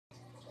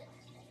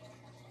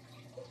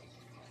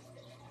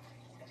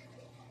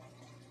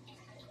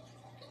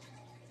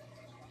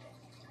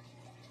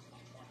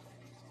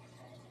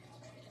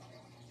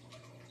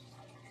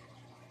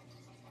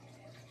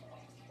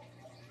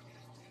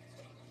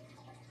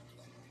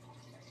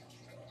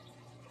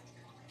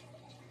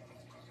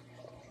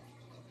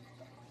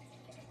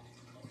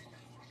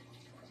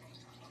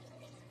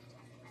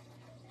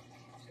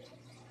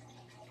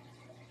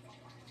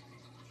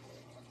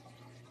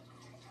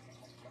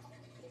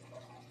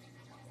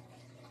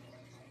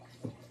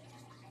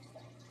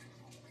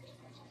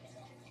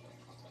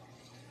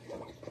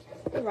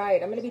All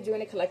right, I'm going to be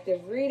doing a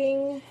collective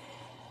reading.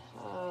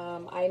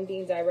 I'm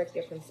being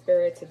directed from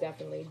Spirit to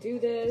definitely do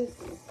this.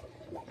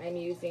 I'm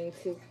using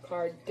 2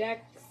 card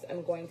decks.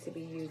 I'm going to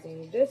be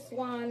using this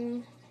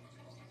one.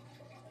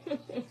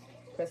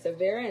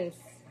 Perseverance,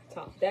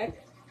 top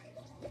deck.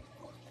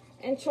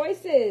 And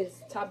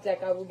Choices, top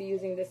deck. I will be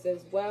using this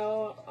as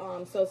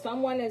well. So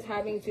someone is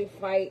having to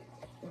fight.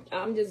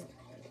 I'm just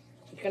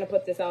going to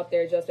put this out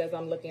there just as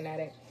I'm looking at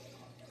it.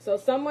 So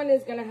someone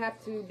is going to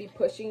have to be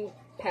pushing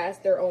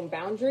past their own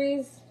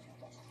boundaries.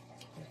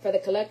 For the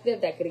collective,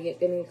 that could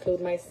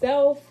include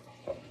myself.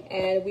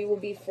 And we will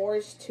be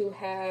forced to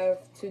have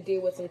to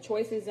deal with some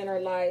choices in our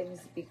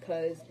lives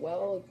because,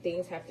 well,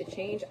 things have to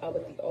change out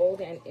with the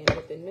old and in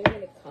with the new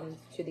when it comes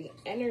to the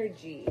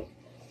energy.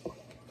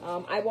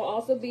 I will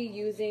also be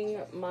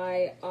using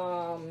my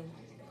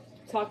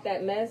Talk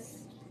That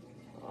Mess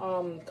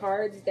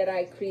cards that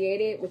I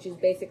created, which is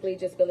basically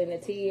just spilling the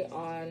tea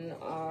on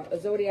a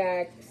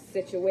zodiac,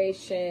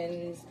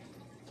 situations,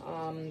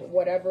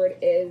 whatever it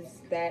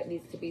is that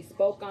needs to be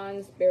spoke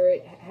on.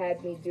 Spirit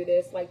had me do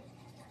this like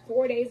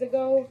 4 days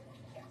ago,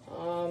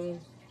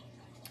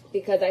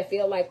 because I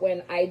feel like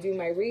when I do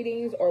my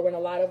readings, or when a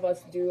lot of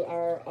us do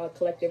our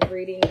collective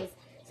readings,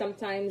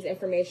 sometimes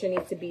information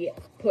needs to be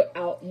put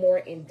out more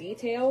in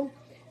detail.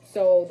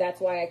 So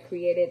that's why I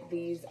created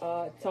these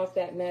Talk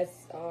That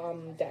Mess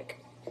deck.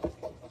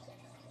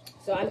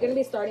 So I'm going to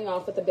be starting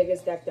off with the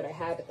biggest deck that I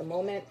have at the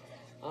moment.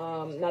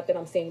 Not that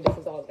I'm saying this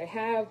is all that I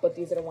have, but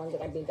these are the ones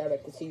that I'm being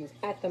directed to use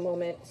at the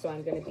moment. So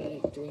I'm going to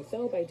be doing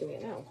so by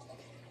doing it now.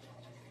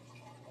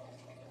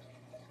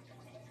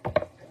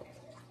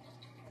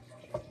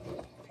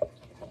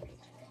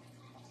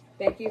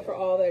 Thank you for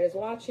all that is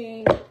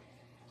watching.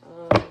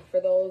 For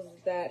those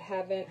that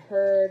haven't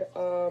heard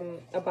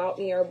about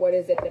me or what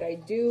is it that I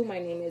do, my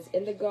name is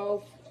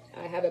Indigo.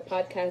 I have a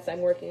podcast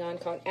I'm working on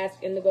called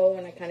Ask Indigo,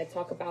 and I kind of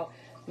talk about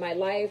my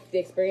life, the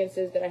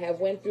experiences that I have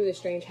went through, the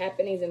strange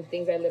happenings, and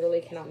things I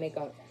literally cannot make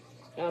up.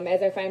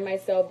 As I find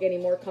myself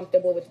getting more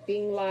comfortable with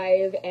being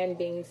live and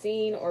being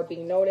seen or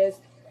being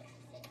noticed,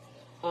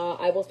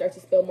 I will start to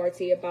spill more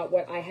tea about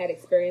what I had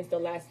experienced the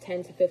last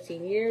 10 to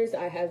 15 years.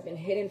 I have been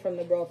hidden from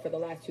the world for the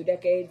last 2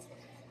 decades.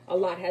 A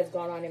lot has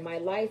gone on in my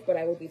life, but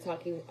I will be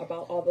talking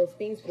about all those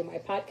things through my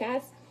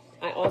podcast.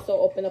 I also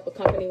opened up a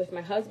company with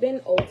my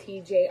husband,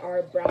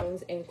 OTJR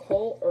Browns &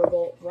 Co.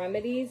 Herbal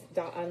Remedies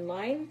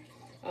 .online.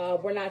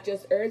 We're not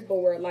just herbs, but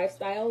we're a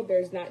lifestyle.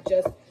 There's not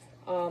just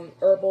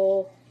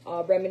herbal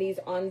remedies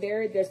on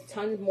there. There's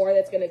tons more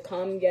that's going to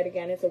come. Yet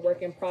again, it's a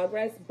work in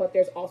progress, but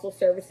there's also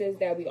services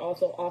that we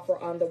also offer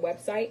on the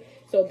website.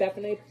 So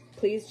definitely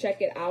please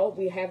check it out.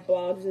 We have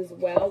blogs as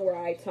well where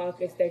I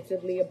talk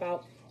extensively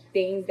about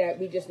things that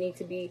we just need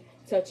to be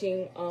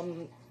touching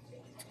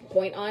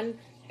point on.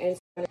 And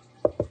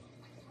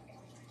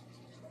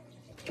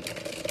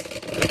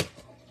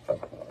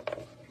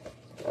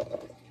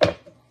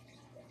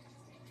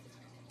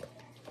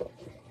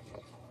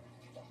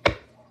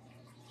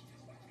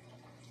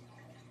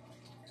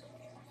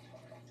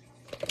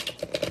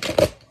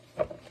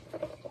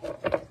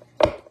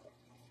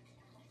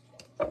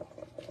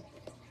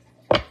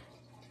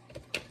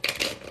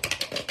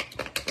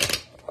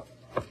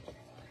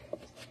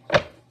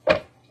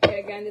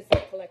again, this is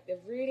a collective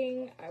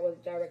reading. I was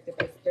directed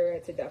by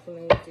Spirit to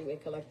definitely do a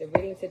collective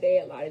reading today.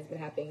 A lot has been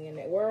happening in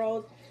the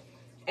world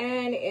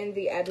and in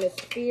the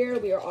atmosphere.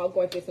 We are all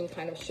going through some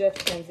kind of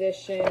shift,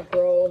 transition,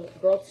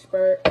 growth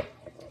spurt,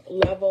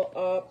 level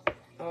up.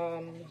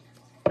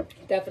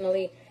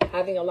 Definitely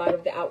having a lot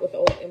of the out with the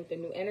old and with the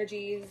new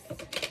energies.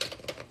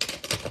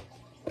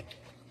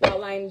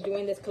 While I'm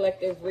doing this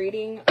collective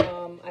reading,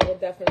 I will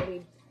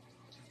definitely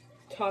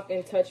talk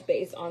and touch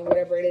base on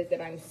whatever it is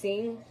that I'm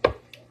seeing.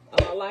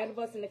 A lot of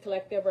us in the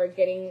collective are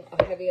getting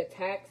heavy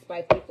attacks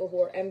by people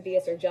who are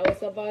envious or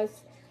jealous of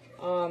us,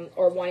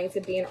 or wanting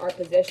to be in our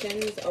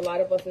positions. A lot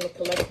of us in the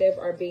collective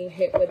are being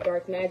hit with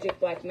dark magic,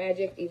 black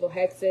magic, evil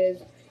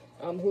hexes,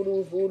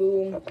 hoodoo,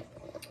 voodoo,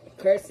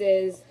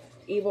 curses,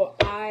 evil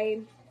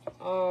eye.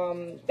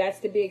 That's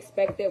to be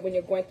expected when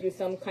you're going through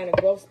some kind of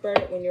growth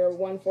spurt, when you're a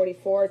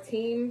 144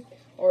 team,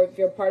 or if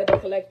you're part of the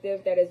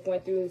collective that is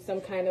going through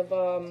some kind of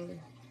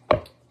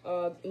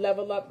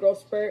level up growth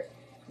spurt.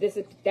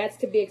 That's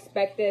to be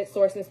expected.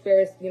 Source and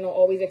spirits,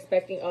 always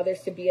expecting others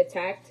to be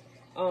attacked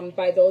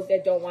by those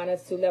that don't want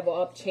us to level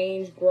up,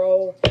 change,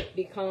 grow,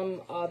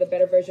 become the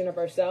better version of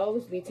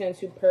ourselves. We tend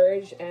to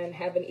purge and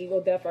have an ego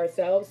death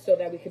ourselves so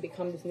that we can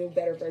become this new,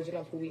 better version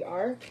of who we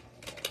are.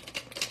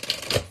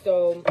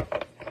 So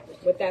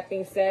with that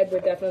being said, we're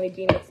definitely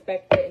being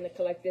expected in the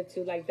collective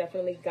to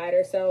definitely guide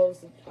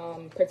ourselves,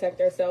 protect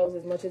ourselves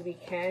as much as we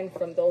can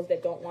from those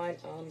that don't want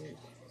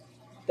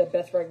the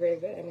best for our greater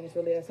good. I mean, it's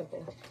really that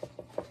simple.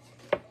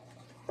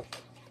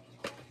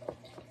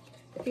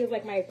 It feels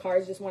like my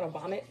cards just want to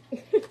vomit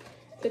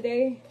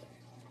today.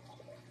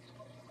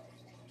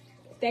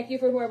 Thank you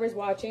for whoever's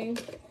watching.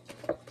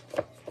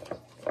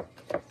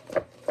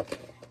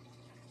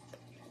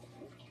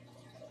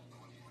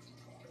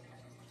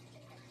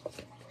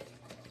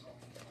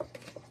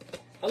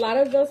 A lot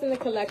of us in the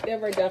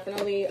collective are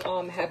definitely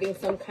having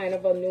some kind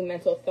of a new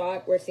mental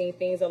thought. We're seeing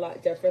things a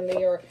lot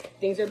differently, or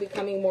things are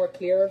becoming more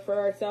clearer for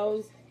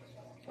ourselves.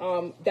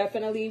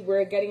 Definitely,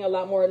 we're getting a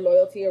lot more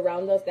loyalty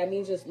around us. That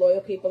means just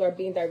loyal people are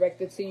being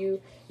directed to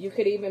you. You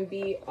could even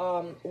be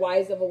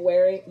wise of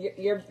aware.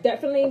 You're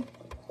definitely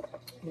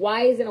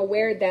wise and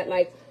aware that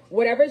like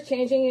whatever's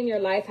changing in your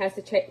life has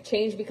to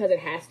change because it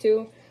has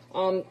to.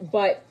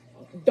 But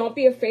don't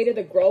be afraid of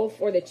the growth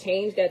or the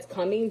change that's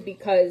coming,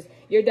 because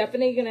you're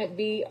definitely going to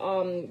be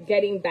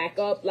getting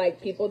backup,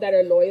 like people that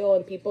are loyal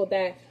and people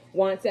that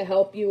want to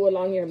help you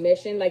along your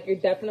mission. Like you're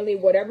definitely,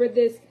 whatever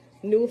this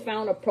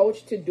newfound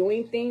approach to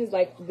doing things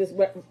like this.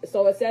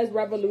 So it says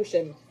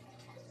revolution.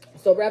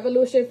 So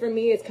revolution for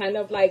me is kind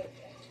of like,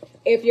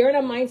 if you're in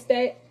a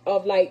mindset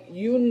of like,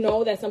 you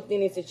know that something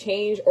needs to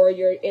change, or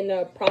you're in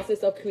the process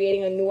of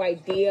creating a new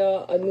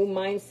idea, a new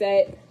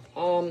mindset,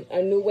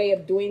 a new way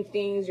of doing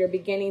things, you're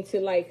beginning to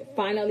like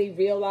finally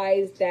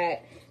realize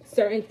that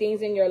certain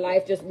things in your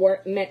life just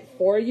weren't meant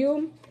for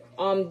you.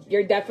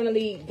 You're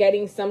definitely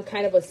getting some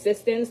kind of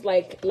assistance,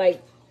 like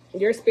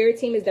your spirit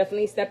team is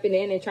definitely stepping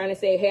in and trying to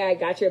say, hey, I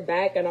got your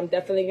back, and I'm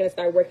definitely going to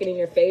start working in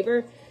your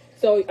favor.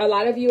 So a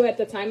lot of you at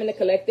the time in the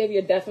collective,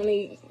 you're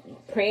definitely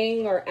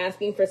praying or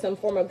asking for some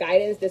form of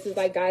guidance. This is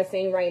like God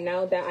saying right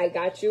now that I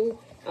got you.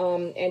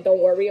 And don't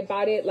worry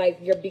about it.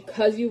 Like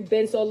because you've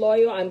been so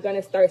loyal, I'm going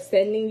to start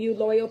sending you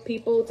loyal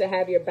people to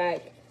have your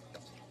back.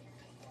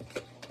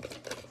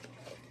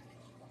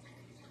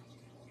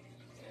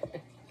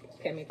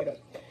 Can't make it up.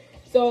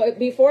 So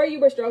before, you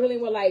were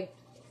struggling with like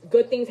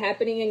good things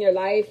happening in your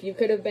life. You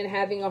could have been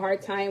having a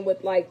hard time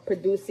with like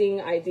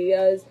producing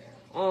ideas,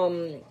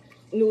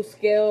 new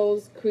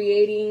skills,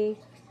 creating.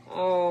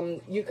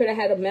 You could have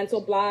had a mental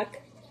block.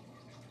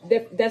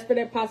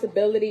 Desperate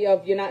possibility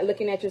of you're not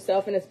looking at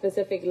yourself in a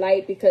specific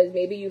light, because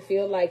maybe you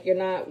feel like you're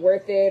not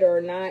worth it,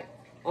 or not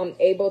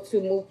able to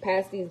move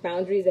past these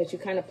boundaries that you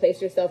kind of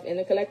place yourself in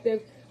the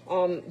collective.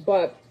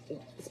 But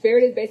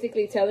spirit is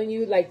basically telling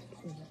you like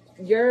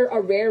you're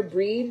a rare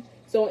breed,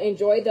 so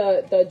enjoy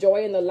the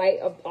joy and the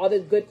light of all the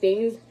good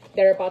things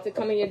that are about to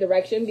come in your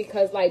direction,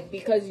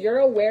 because you're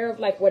aware of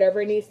like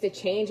whatever needs to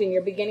change, and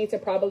you're beginning to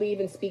probably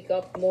even speak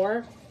up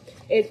more.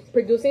 It's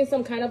producing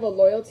some kind of a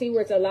loyalty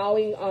where it's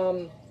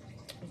allowing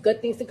good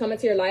things to come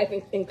into your life,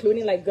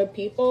 including like good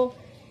people,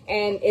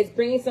 and it's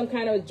bringing some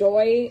kind of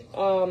joy.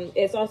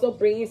 It's also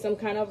bringing some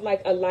kind of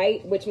like a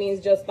light, which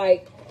means just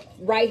like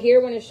right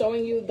here when it's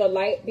showing you the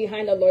light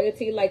behind the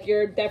loyalty, like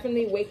you're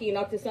definitely waking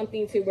up to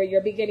something to where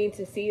you're beginning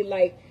to see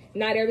like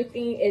not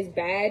everything is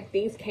bad.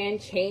 Things can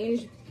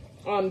change,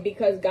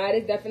 because God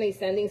is definitely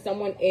sending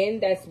someone in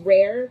that's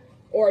rare,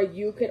 or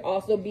you could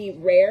also be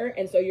rare,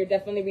 and so you're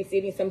definitely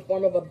receiving some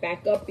form of a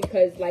backup,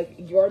 because like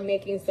you're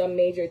making some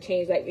major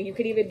change. Like you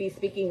could even be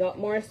speaking up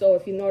more. So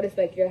if you notice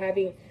like you're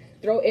having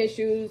throat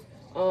issues,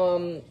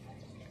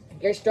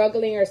 you're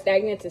struggling or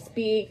stagnant to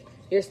speak,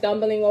 you're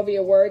stumbling over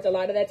your words, a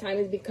lot of that time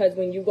is because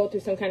when you go through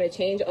some kind of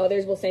change,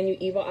 others will send you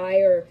evil eye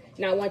or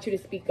not want you to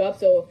speak up.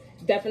 So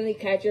definitely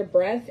catch your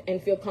breath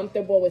and feel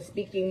comfortable with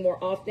speaking more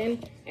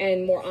often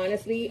and more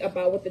honestly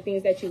about what the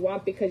things that you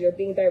want, because you're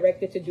being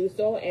directed to do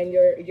so, and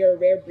you're a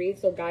rare breed.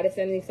 So God is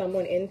sending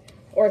someone in,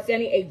 or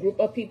sending a group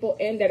of people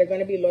in that are going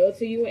to be loyal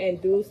to you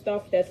and do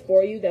stuff that's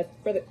for you, that's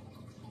for the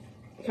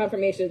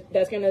confirmation,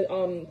 that's going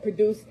to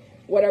produce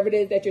whatever it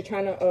is that you're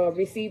trying to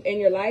receive in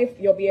your life.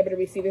 You'll be able to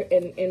receive it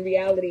in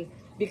reality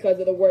because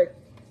of the work.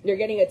 You're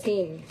getting a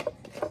team.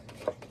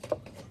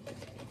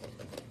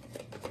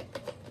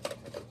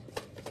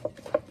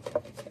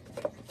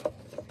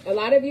 A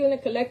lot of you in the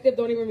collective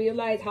don't even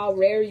realize how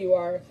rare you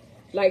are.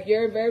 Like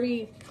you're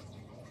very,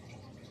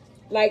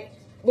 like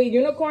with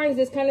unicorns,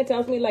 this kind of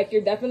tells me like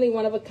you're definitely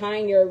one of a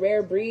kind. You're a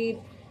rare breed.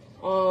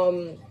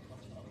 You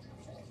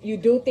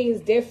do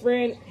things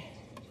different.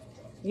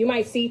 You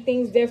might see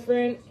things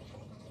different.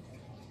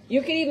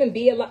 You could even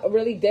be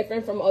really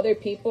different from other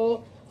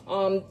people.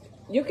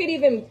 You could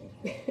even,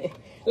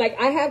 like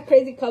I have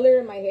crazy color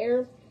in my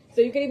hair.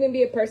 So you could even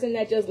be a person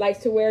that just likes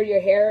to wear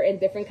your hair in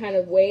different kind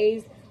of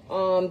ways.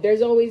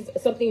 There's always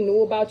something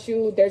new about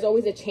you. There's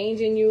always a change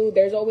in you.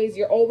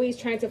 You're always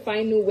trying to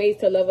find new ways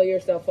to level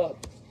yourself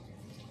up.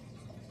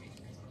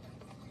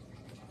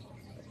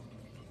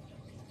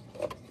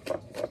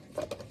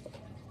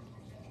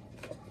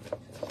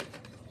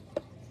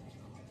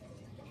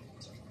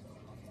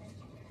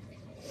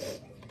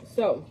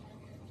 So,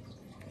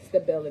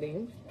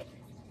 stability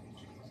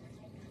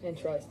and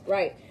trust.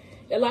 Right.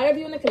 A lot of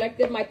you in the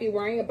collective might be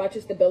worrying about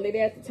your stability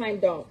at the time.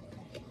 Don't.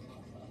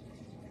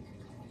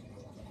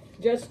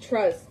 Just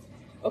trust.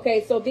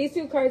 Okay, so these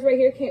two cards right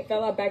here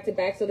fell out back to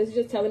back. So this is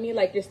just telling me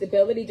like your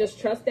stability. Just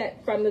trust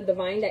that from the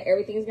divine that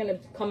everything's going to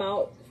come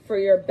out for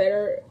your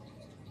better.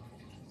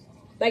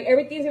 Like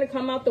everything's going to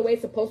come out the way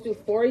it's supposed to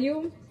for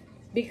you.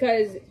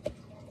 Because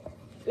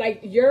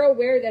like you're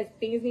aware that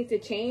things need to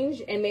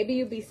change. And maybe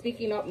you'll be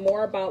speaking up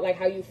more about like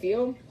how you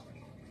feel.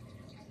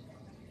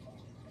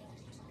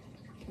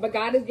 But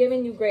God is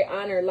giving you great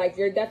honor. Like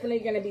you're definitely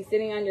going to be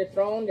sitting on your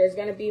throne. There's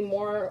going to be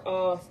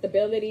more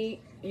stability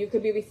You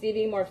could be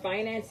receiving more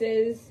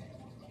finances.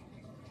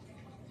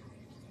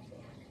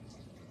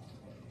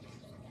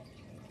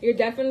 You're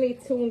definitely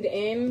tuned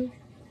in.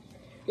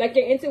 Like,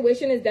 your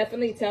intuition is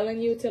definitely telling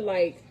you to,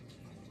 like,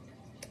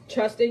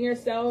 trust in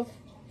yourself.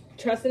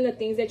 Trust in the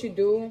things that you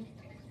do.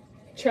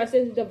 Trust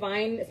in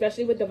divine,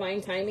 especially with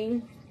divine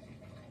timing.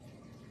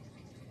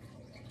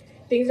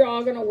 Things are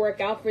all going to work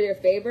out for your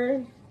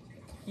favor.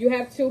 You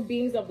have two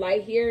beams of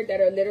light here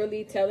that are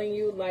literally telling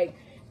you, like,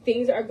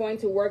 things are going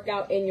to work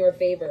out in your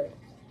favor.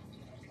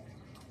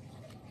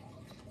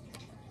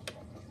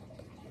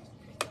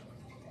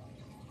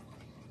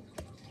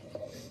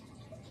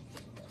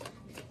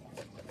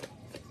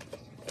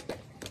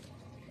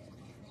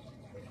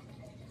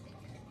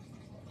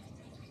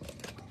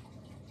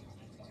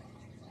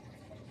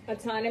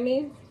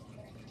 Autonomy.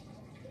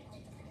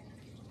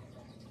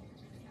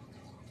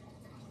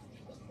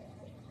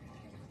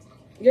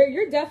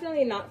 You're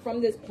definitely not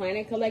from this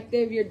planet,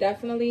 collective. You're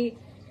definitely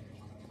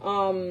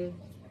probably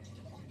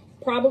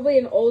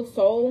an old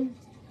soul.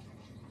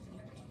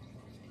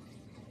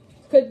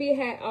 Could be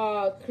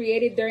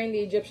created during the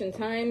Egyptian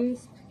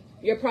times.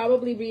 You're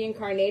probably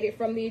reincarnated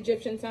from the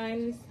Egyptian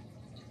times.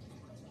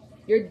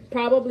 You're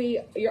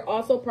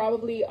also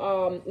probably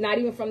not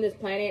even from this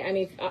planet. I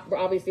mean,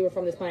 obviously we're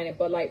from this planet,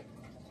 but like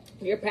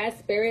your past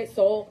spirit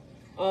soul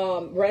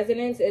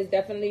resonance is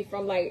definitely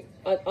from like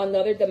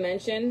another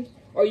dimension,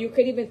 or you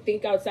could even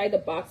think outside the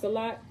box a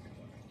lot.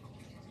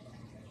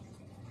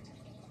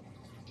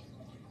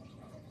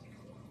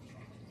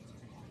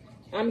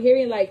 I'm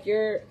hearing like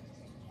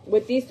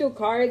with these two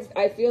cards,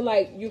 I feel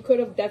like you could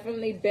have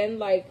definitely been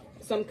like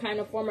some kind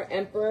of former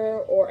emperor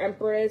or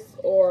empress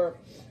or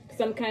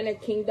some kind of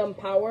kingdom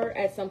power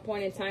at some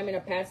point in time in a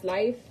past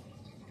life.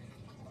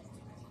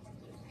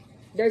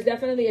 There's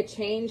definitely a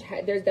change.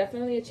 There's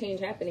definitely a change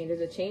happening. There's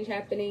a change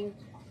happening.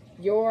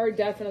 You're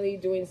definitely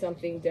doing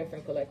something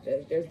different,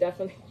 collective. There's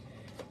definitely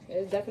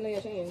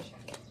a change.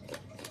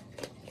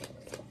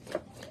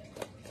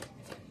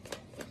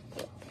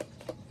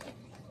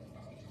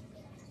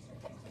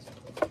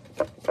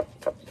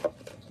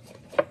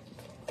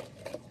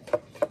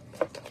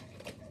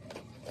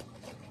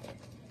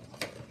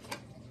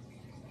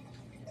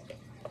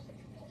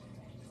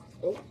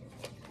 Oh.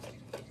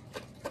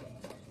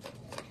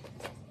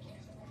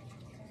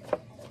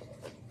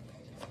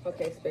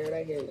 Okay, Spirit,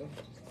 I hear you.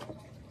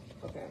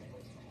 Okay.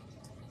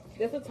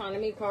 This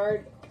autonomy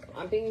card,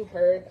 I'm being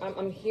heard.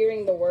 I'm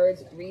hearing the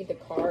words, read the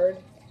card.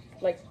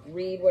 Like,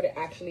 read what it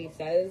actually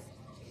says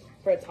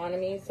for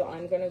autonomy. So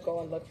I'm going to go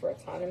and look for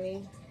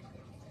autonomy.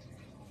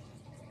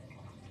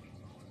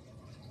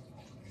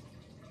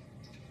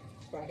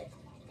 Right.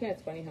 Yeah,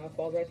 it's funny how it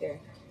falls right there.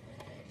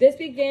 This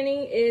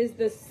beginning is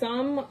the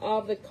sum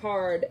of the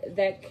card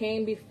that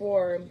came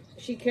before.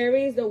 She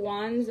carries the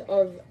wands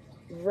of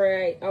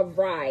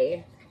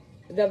Rye,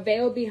 the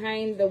veil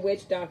behind the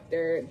witch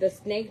doctor, the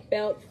snake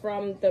belt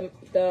from the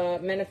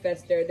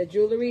manifester, the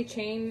jewelry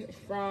chain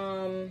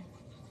from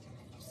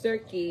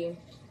Circe,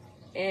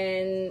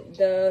 and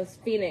the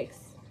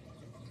phoenix.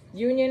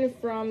 Union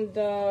from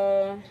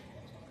the...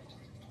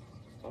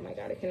 Oh my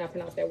god, I cannot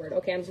pronounce that word.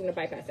 Okay, I'm just going to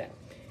bypass that.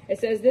 It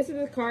says, this is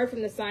a card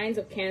from the signs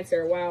of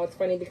Cancer. Wow, it's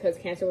funny because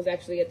Cancer was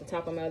actually at the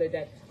top of my other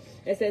deck.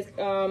 It says,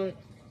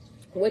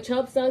 which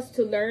helps us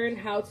to learn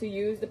how to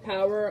use the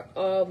power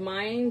of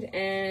mind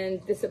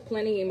and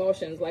disciplining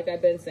emotions, like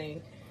I've been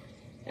saying.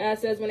 It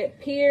says, when it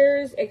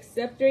appears,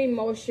 accept your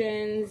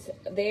emotions.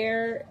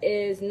 There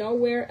is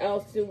nowhere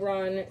else to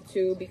run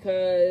to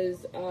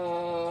because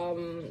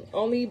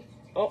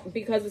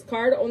this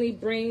card only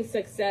brings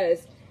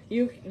success.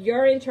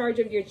 You're in charge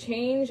of your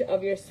change,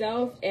 of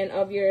yourself, and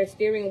of your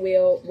steering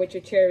wheel with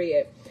your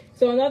chariot.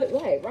 So another,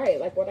 right,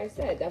 like what I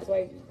said. That's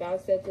why God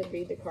said to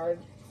read the card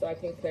so I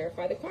can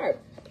clarify the card.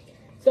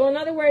 So in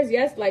other words,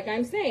 yes, like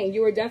I'm saying,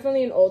 you are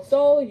definitely an old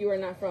soul. You are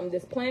not from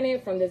this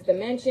planet, from this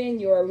dimension.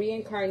 You are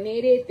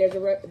reincarnated.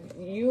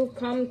 You've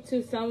come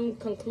to some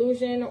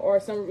conclusion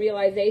or some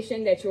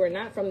realization that you are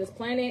not from this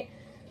planet.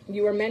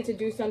 You were meant to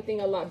do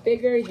something a lot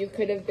bigger. You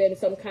could have been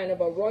some kind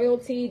of a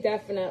royalty,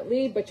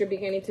 definitely, but you're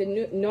beginning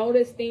to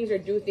notice things or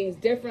do things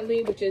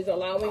differently, which is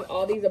allowing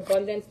all these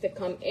abundance to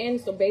come in.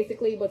 So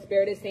basically what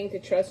Spirit is saying, to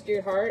trust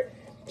your heart,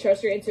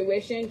 trust your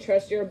intuition,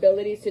 trust your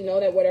abilities to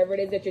know that whatever it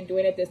is that you're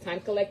doing at this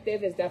time,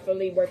 collective, is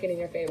definitely working in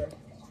your favor.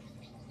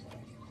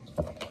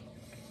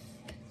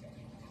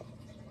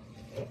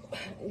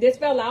 This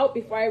fell out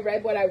before I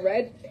read what I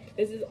read.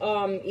 This is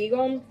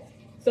ego.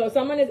 So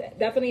someone is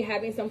definitely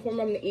having some form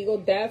of an ego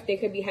death. They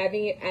could be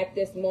having it at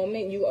this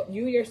moment.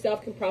 You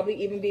yourself can probably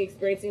even be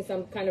experiencing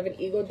some kind of an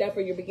ego death,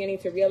 or you're beginning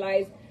to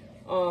realize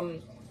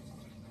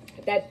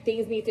that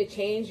things need to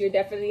change. You're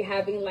definitely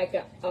having like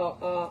a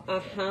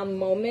aha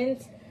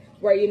moment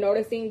where you're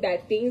noticing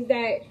that things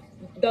that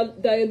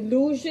the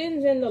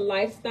illusions and the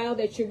lifestyle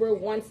that you were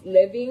once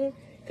living,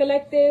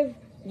 collective,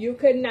 you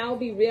could now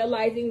be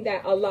realizing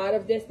that a lot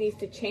of this needs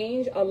to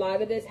change. A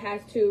lot of this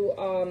has to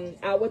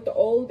out with the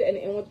old and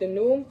in with the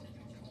new.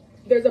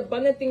 There's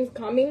abundant things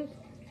coming.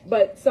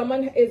 but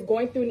someone is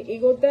going through an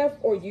ego death,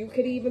 or you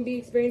could even be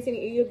experiencing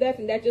an ego death,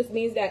 and that just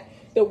means that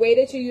the way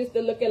that you used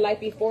to look at life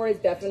before is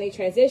definitely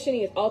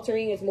transitioning, it's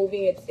altering, it's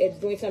moving, it's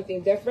doing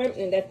something different,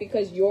 and that's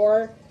because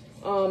you're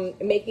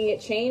making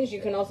it change.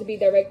 You can also be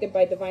directed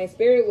by divine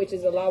spirit, which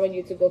is allowing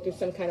you to go through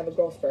some kind of a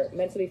growth spurt,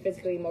 mentally,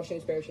 physically,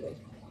 emotionally, spiritually.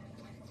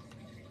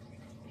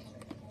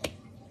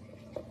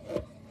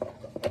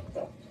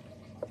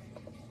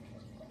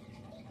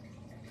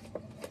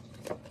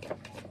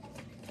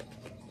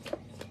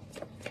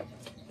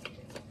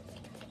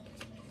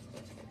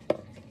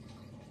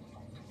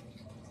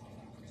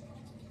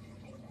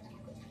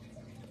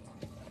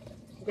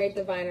 Great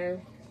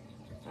diviner.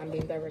 I'm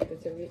being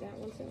directed to read that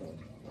one too.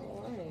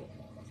 All right.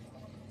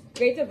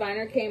 Great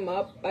diviner came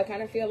up. I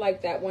kind of feel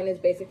like that one is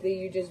basically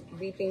you just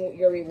reaping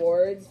your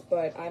rewards,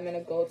 but I'm going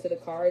to go to the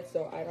card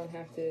so I don't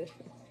have to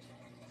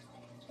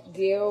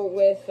deal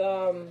with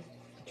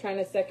trying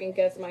to second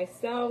guess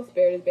myself.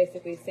 Spirit is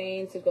basically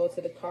saying to go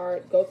to the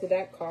card, go to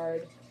that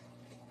card.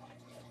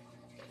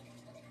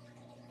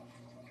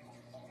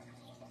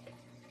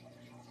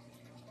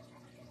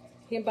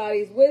 He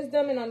embodies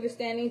wisdom and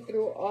understanding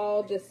through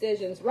all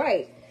decisions.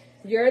 Right.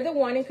 You're the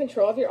one in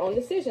control of your own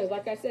decisions.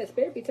 Like I said,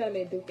 Spirit be telling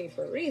me to do things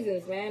for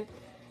reasons, man.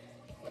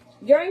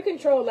 You're in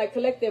control, like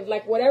collective,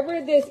 like whatever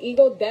this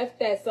ego death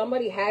that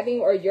somebody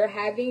having or you're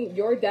having,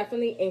 you're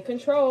definitely in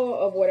control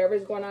of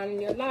whatever's going on in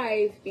your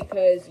life,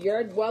 because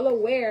you're well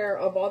aware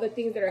of all the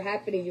things that are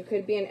happening. You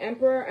could be an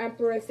emperor,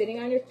 empress sitting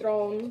on your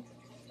throne.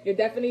 You're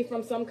definitely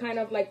from some kind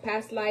of like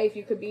past life.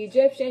 You could be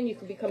Egyptian. You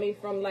could be coming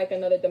from like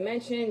another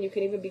dimension. You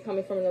could even be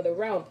coming from another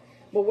realm.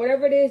 But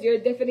whatever it is, you're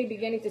definitely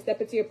beginning to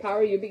step into your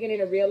power. You're beginning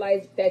to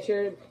realize that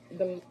you're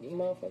the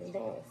motherfucking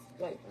boss.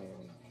 Like,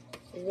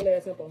 it's really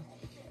that simple.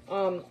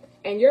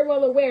 And you're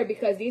well aware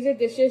because these are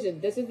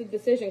decisions. This is the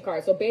decision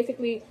card. So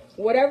basically,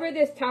 whatever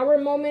this tower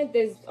moment,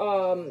 this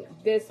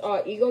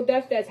ego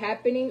death that's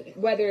happening,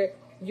 whether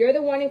you're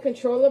the one in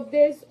control of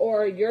this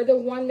or you're the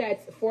one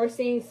that's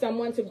forcing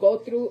someone to go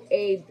through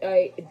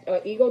a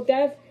ego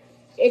death,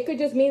 it could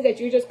just mean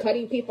that you're just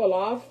cutting people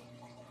off.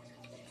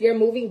 You're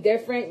moving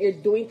different. You're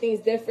doing things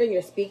different.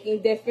 You're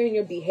speaking different.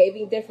 You're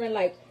behaving different.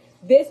 Like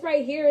this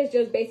right here is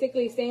just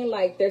basically saying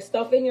like there's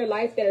stuff in your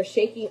life that are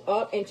shaking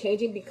up and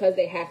changing because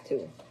they have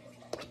to.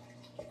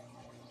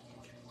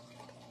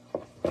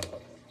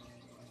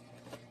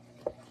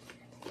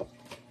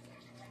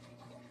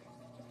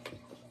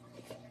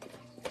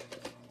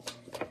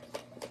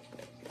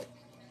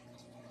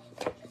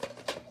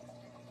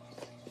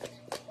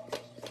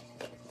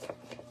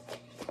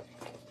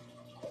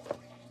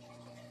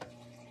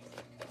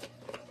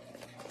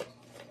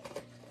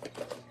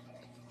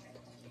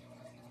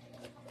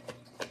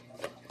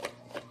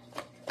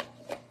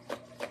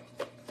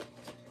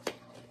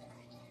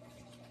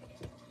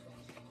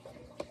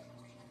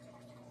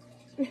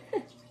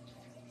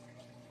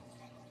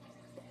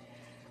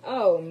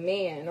 Oh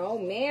man, oh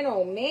man,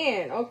 oh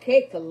man.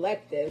 Okay,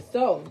 collective.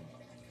 So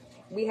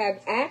we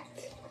have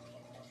act,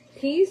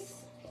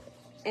 peace,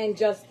 and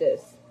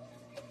justice.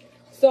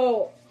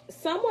 So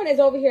someone is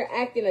over here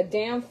acting a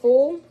damn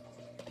fool.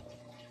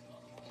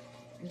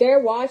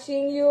 They're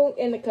watching you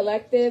in the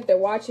collective. They're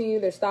watching you.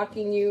 They're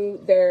stalking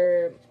you.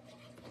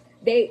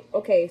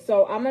 Okay,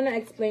 so I'm going to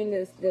explain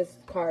this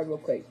card real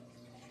quick.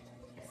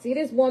 See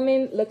this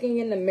woman looking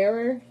in the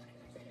mirror,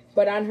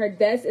 but on her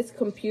desk is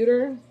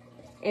computer.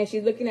 And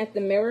she's looking at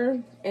the mirror.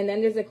 And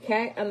then there's a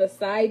cat on the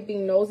side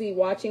being nosy,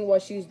 watching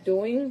what she's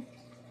doing.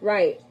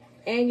 Right.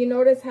 And you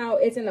notice how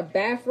it's in a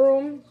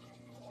bathroom.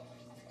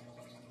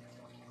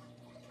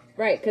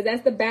 Right. Because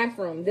that's the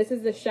bathroom. This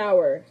is the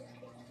shower.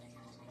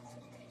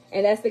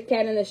 And that's the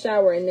cat in the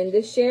shower. And then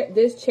this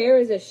chair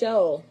is a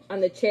shell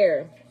on the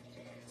chair.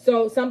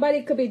 So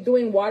somebody could be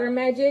doing water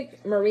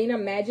magic, marina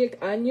magic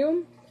on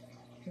you.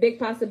 Big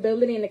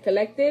possibility in the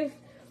collective.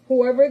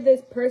 Whoever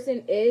this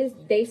person is,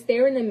 they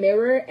stare in the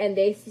mirror and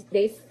they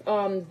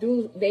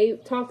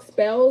talk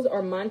spells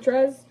or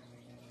mantras.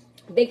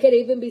 They could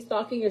even be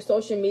stalking your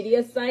social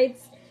media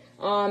sites,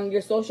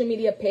 your social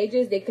media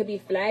pages. They could be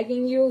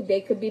flagging you.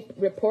 They could be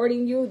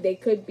reporting you. They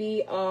could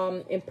be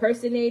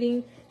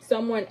impersonating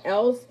someone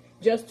else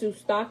just to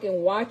stalk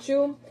and watch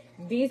you.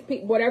 These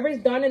people, whatever's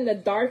done in the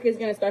dark is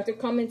going to start to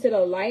come into the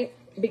light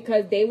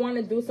because they want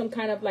to do some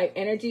kind of like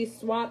energy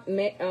swap,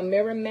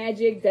 mirror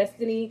magic,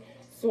 destiny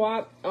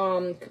swap,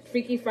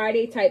 Freaky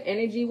Friday type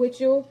energy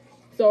with you.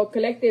 So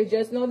collective,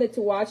 just know that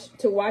to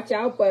watch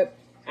out. But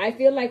I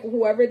feel like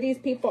whoever these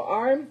people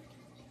are,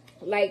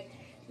 like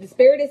the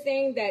spirit is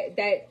saying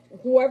that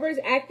whoever's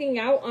acting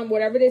out on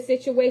whatever this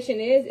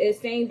situation is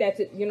saying that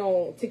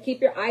to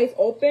keep your eyes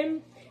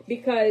open,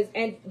 because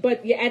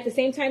but at the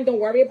same time don't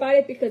worry about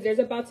it because there's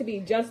about to be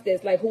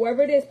justice. Like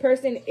whoever this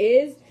person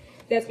is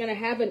that's gonna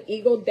have an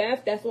ego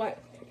death, that's why,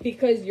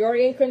 because you're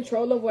in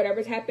control of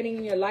whatever's happening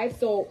in your life.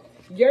 So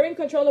you're in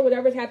control of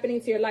whatever's happening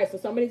to your life. So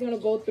somebody's going to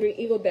go through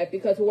ego death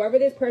because whoever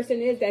this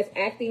person is that's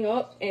acting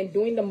up and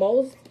doing the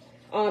most,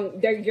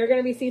 you're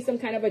going to receive some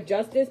kind of a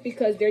justice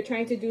because they're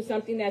trying to do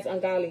something that's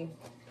ungodly.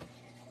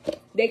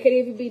 They could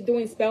even be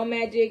doing spell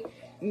magic,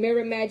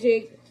 mirror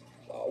magic,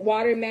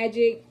 water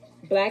magic,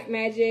 black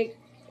magic,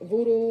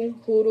 voodoo,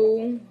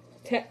 hoodoo,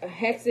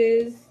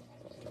 hexes.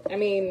 I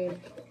mean,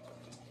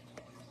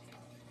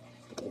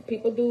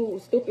 people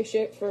do stupid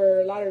shit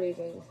for a lot of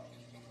reasons.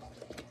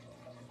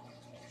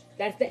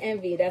 That's the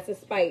envy. That's the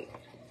spite.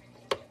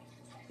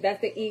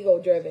 That's the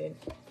ego driven.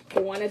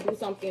 To want to do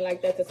something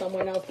like that to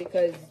someone else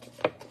because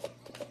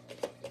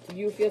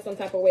you feel some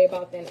type of way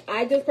about them.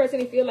 I just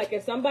personally feel like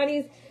if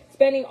somebody's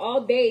spending all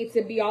day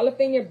to be all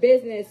up in your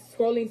business,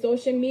 scrolling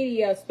social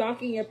media,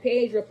 stalking your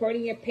page,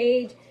 reporting your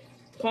page,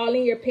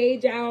 calling your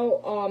page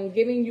out,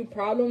 giving you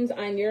problems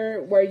on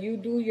where you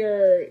do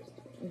your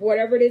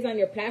whatever it is on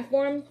your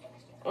platform,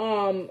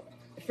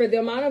 for the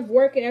amount of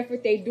work and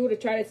effort they do to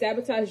try to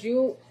sabotage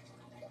you,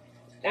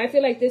 I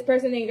feel like this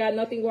person ain't got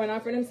nothing going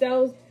on for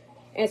themselves.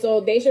 And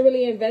so they should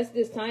really invest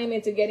this time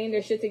into getting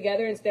their shit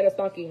together instead of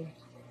stalking.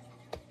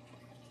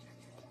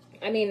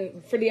 I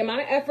mean, for the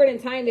amount of effort and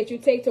time that you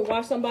take to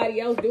watch somebody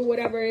else do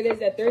whatever it is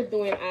that they're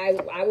doing,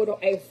 I would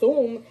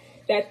assume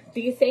that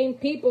these same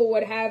people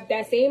would have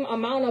that same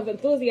amount of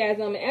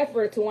enthusiasm and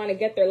effort to want to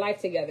get their life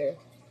together.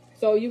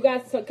 So you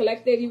got some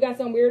collective, you got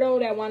some weirdo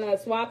that want to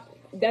swap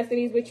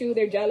destinies with you.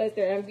 They're jealous,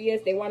 they're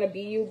envious, they want to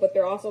be you, but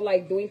they're also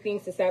like doing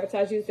things to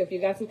sabotage you. So if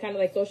you got some kind of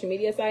like social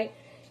media site,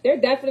 they're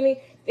definitely,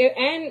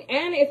 and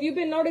if you've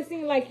been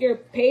noticing like your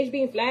page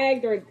being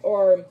flagged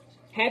or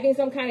having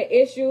some kind of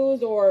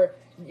issues, or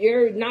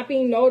you're not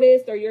being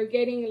noticed, or you're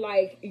getting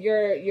like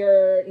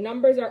your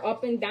numbers are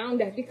up and down,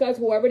 that's because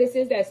whoever this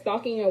is that's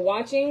stalking and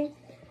watching,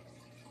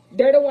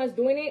 they're the ones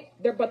doing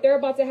it. But they're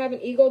about to have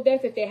an ego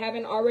death if they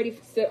haven't already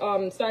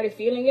started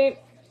feeling it,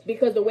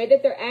 because the way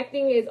that they're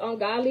acting is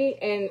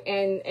ungodly, and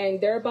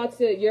you're about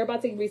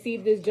to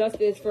receive this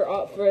justice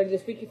for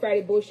this Freaky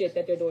Friday bullshit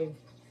that they're doing.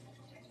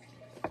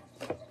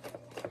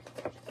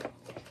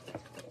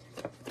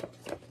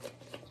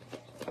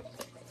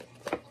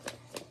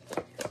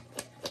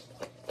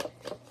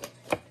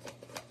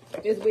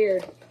 It's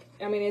weird.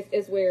 I mean,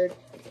 it's weird.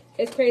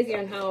 It's crazy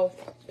on how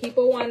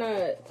people want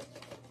to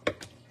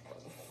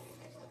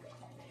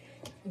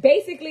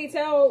basically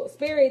tell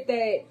spirit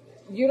that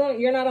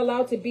you're not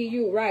allowed to be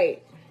you,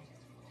 right?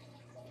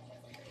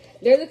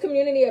 There's a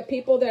community of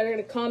people that are going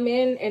to come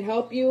in and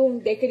help you.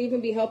 They could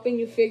even be helping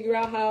you figure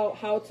out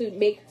how to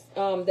make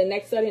the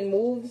next sudden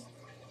moves.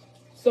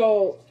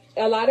 So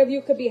a lot of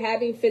you could be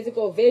having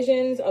physical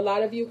visions. A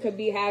lot of you could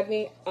be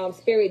having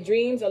spirit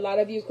dreams. A lot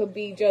of you could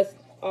be just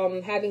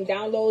having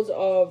downloads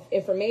of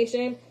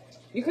information.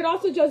 You could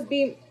also just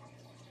be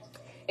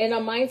in a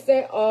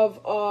mindset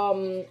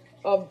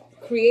of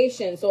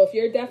creation. So if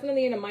you're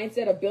definitely in a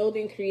mindset of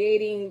building,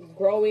 creating,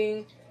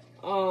 growing,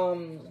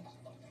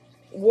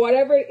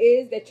 whatever it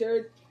is that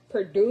you're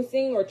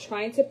producing or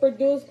trying to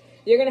produce,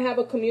 you're going to have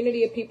a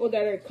community of people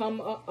that are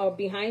come up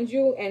behind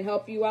you and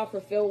help you out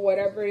fulfill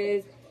whatever it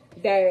is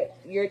that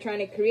you're trying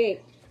to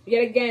create.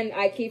 Yet again,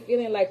 I keep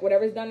feeling like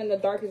whatever's done in the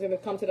dark is going to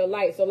come to the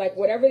light. So like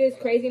whatever this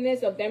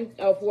craziness of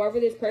whoever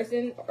this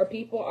person or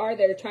people are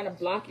that are trying to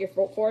block your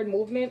forward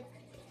movement,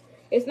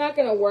 it's not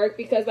going to work,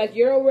 because like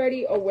you're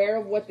already aware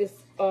of what this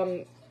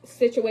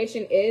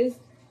situation is,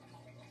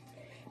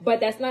 but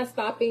that's not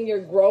stopping your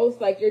growth.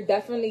 Like you're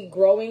definitely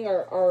growing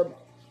or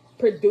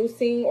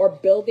producing or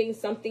building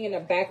something in the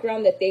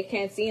background that they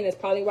can't see, and it's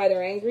probably why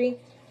they're angry.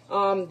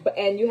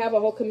 And you have a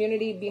whole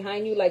community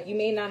behind you. Like you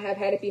may not have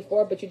had it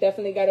before, but you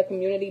definitely got a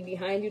community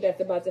behind you that's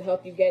about to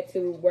help you get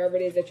to wherever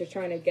it is that you're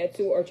trying to get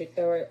to or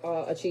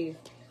achieve.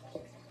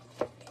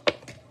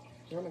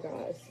 Oh my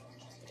gosh.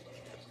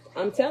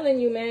 I'm telling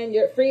you, man,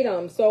 your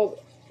freedom. So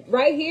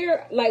right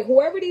here, like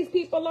whoever these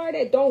people are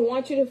that don't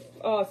want you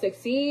to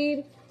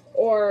succeed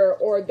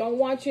or don't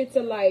want you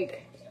to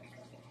like,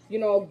 you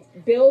know,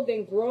 build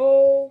and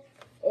grow,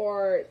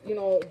 or, you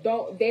know,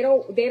 they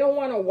don't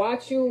want to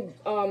watch you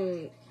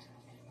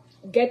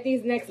get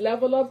these next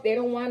level ups. They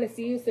don't want to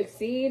see you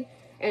succeed,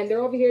 and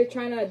they're over here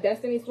trying to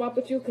destiny swap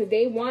with you because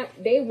they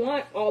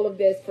want all of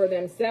this for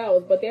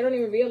themselves, but they don't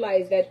even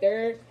realize that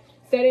they're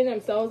setting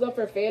themselves up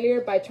for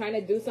failure by trying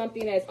to do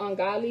something that's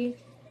ungodly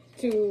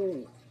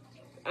to,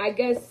 I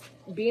guess,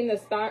 be in the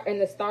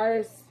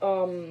stars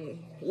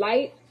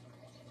light.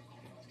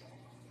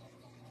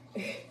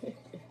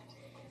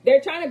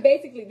 They're trying to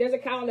basically, there's a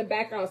cow in the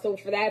background, so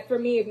for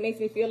me it makes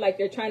me feel like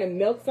they're trying to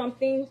milk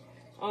something.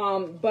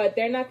 But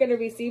they're not going to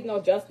receive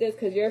no justice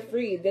because you're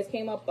free. This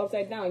came up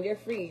upside down. You're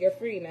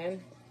free,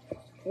 man.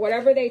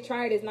 Whatever they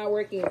tried is not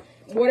working.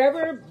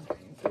 Whatever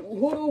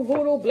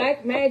voodoo,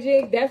 black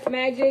magic, death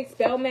magic,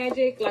 spell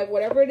magic, like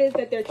whatever it is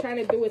that they're trying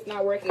to do is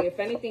not working. If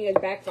anything is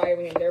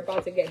backfiring, and they're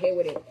about to get hit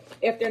with it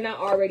if they're not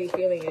already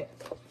feeling it.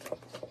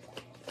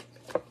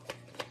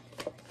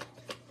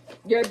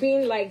 You're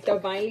being like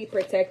divinely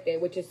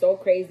protected, which is so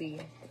crazy.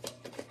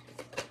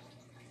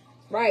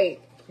 Right.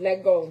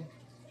 Let go.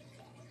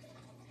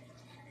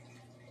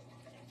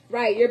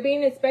 Right, you're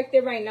being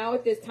inspected right now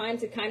at this time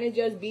to kind of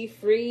just be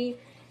free,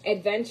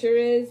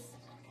 adventurous,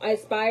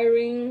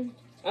 aspiring,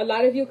 A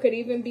lot of you could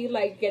even be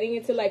like getting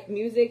into like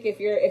music. If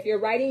you're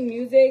writing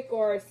music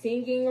or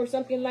singing or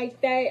something like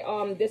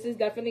that, this is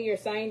definitely your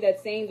sign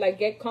that's saying like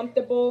get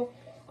comfortable,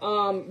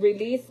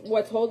 release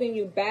what's holding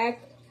you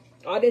back.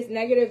 All this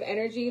negative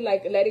energy,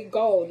 like let it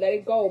go,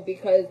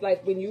 because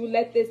like when you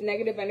let this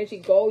negative energy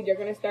go, you're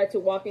gonna start to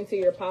walk into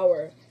your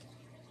power.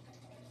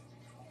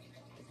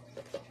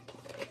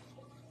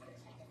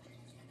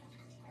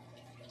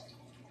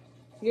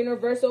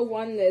 Universal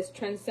oneness,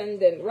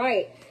 transcendent,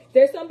 right?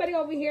 There's somebody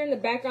over here in the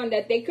background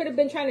that they could have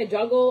been trying to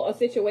juggle a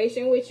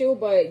situation with you,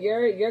 but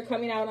you're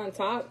coming out on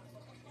top.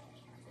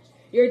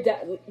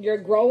 You're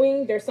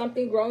growing. There's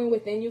something growing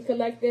within you,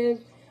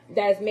 collective,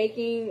 that's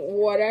making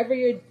whatever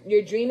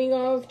you're dreaming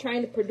of,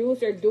 trying to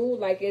produce or do,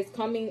 like it's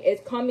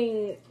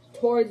coming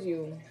towards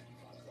you.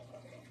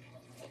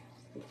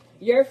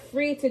 You're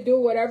free to do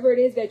whatever it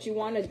is that you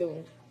want to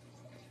do.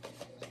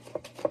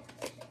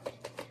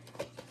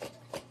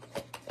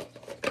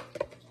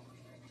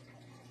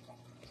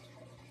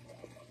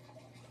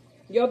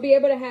 You'll be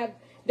able to have,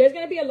 there's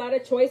going to be a lot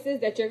of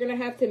choices that you're going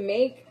to have to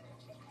make,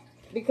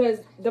 because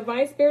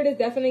Divine Spirit is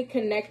definitely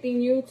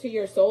connecting you to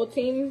your soul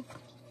team,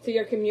 to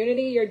your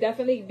community. You're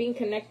definitely being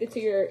connected to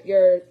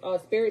your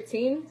spirit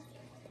team.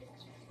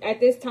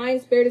 At this time,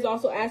 Spirit is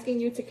also asking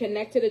you to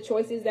connect to the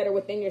choices that are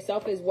within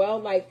yourself as well.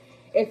 Like,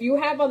 if you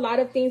have a lot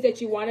of things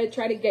that you want to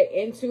try to get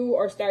into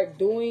or start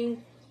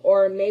doing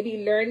or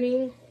maybe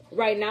learning,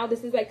 right now,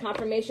 this is like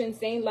confirmation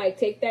saying, like,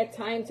 take that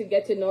time to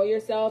get to know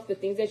yourself, the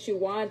things that you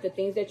want, the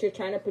things that you're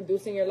trying to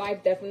produce in your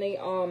life. Definitely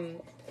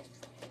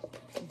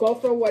go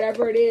for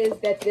whatever it is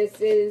that this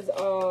is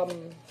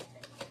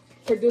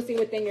producing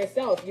within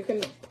yourself. You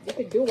can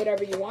do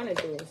whatever you want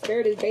to do.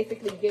 Spirit is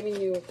basically giving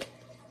you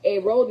a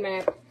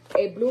roadmap,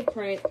 a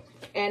blueprint,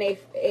 and a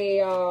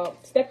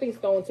stepping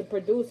stone to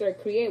produce or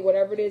create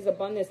whatever it is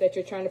abundance that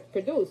you're trying to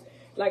produce.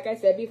 Like I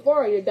said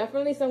before, you're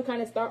definitely some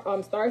kind of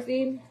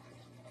starseed.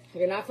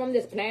 You're not from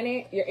this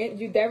planet. You're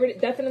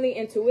definitely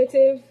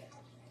intuitive.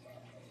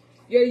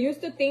 You're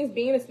used to things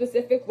being a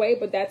specific way,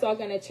 but that's all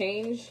going to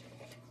change.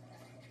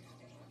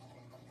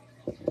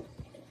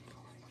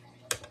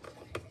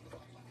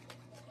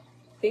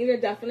 Things are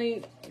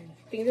definitely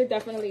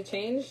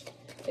changed.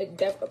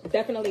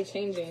 Definitely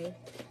changing.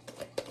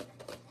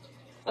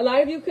 A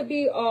lot of you could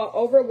be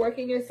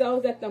overworking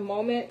yourselves at the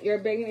moment. You're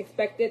being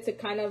expected to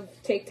kind of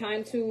take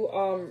time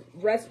to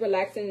rest,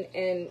 relax,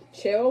 and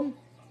chill.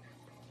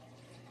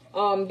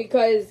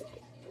 Because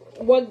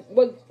what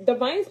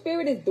Divine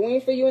Spirit is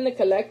doing for you in the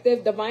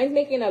collective, Divine's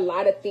making a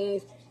lot of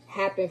things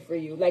happen for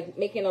you, like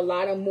making a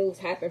lot of moves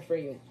happen for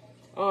you,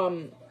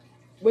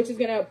 which is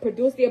going to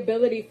produce the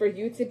ability for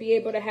you to be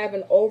able to have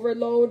an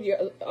overload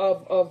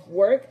of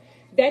work.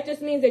 That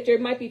just means that you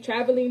might be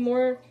traveling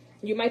more.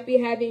 You might be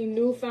having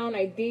newfound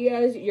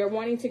ideas. You're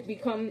wanting to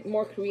become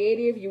more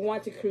creative. You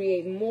want to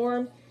create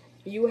more.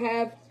 You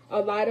have a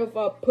lot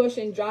of push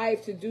and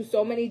drive to do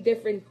so many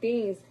different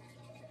things.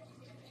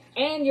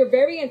 And you're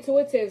very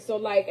intuitive. So,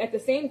 like, at the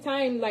same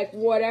time, like,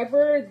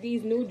 whatever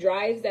these new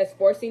drives that's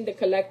forcing the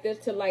collective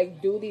to, like,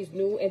 do these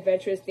new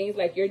adventurous things,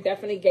 like, you're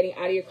definitely getting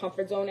out of your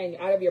comfort zone and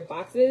out of your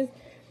boxes.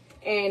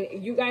 And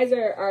you guys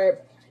are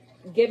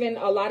given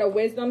a lot of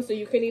wisdom. So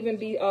you can even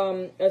be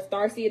a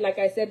starseed. Like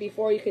I said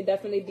before, you could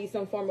definitely be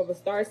some form of a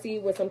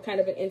starseed with some kind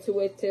of an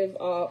intuitive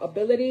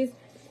abilities.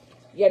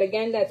 Yet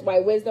again, that's why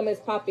wisdom is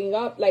popping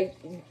up. Like,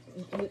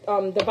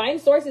 Divine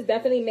Source is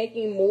definitely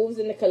making moves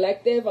in the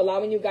collective,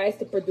 allowing you guys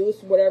to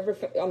produce whatever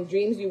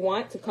dreams you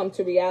want to come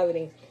to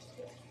reality.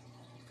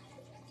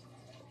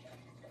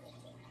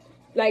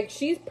 Like,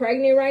 she's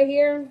pregnant right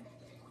here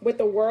with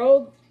the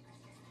world,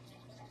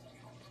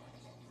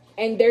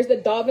 and there's the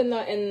dove in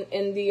the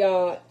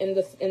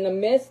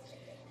mist.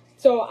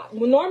 So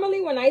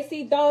normally when I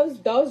see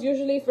doves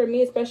usually for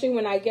me, especially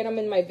when I get them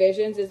in my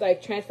visions, is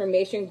like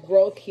transformation,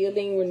 growth,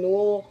 healing,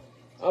 renewal,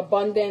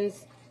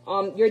 abundance.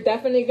 You're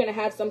definitely going to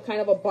have some kind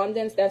of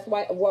abundance. That's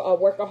why a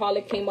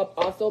workaholic came up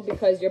also,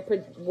 because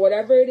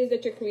whatever it is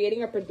that you're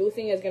creating or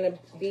producing is going to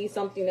be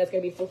something that's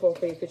going to be fruitful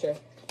for your future.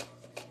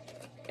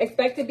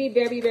 Expect to be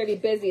very, very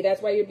busy.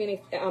 That's why you're being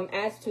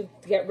asked to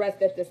get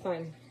rest at this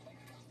time.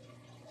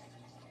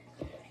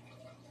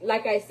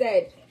 Like I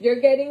said,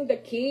 you're getting the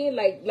key.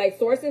 Like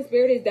Source and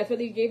Spirit is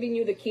definitely giving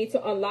you the key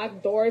to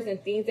unlock doors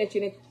and things that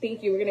you didn't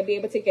think you were going to be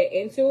able to get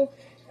into.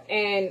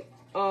 And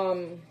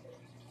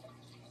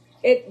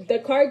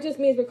the card just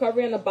means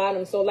recovery on the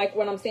bottom. So like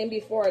what I'm saying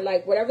before,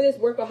 like whatever this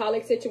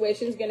workaholic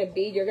situation is going to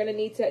be, you're going to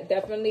need to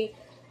definitely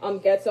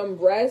get some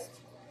rest,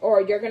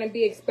 or you're going to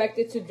be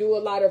expected to do a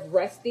lot of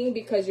resting,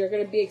 because you're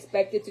going to be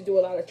expected to do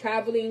a lot of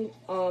traveling,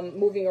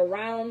 moving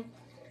around,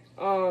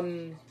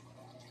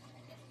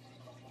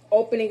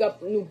 opening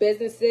up new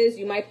businesses.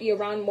 You might be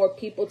around more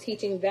people,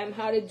 teaching them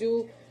how to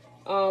do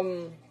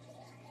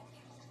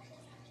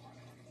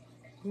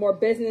more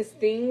business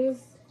things.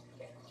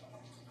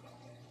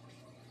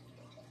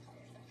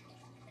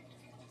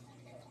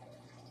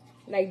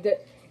 Like,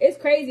 it's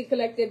crazy,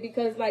 collective,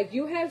 because like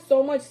you have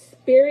so much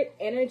spirit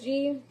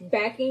energy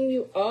backing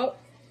you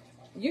up.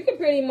 You can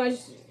pretty much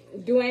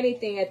do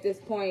anything at this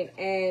point,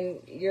 and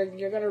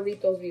you're gonna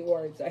reap those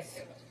rewards.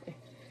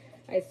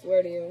 I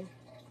swear to you.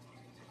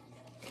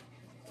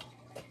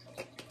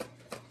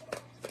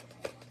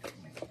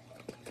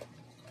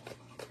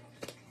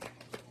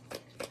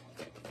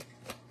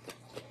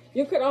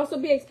 You could also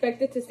be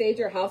expected to stage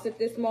your house at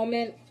this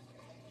moment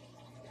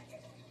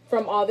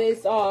from all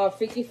this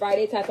Freaky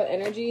Friday type of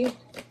energy.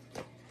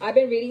 I've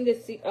been reading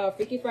this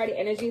Freaky Friday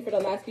energy for the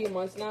last few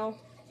months now.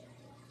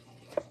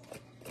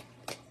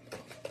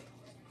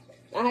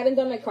 I haven't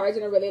done my cards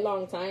in a really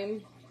long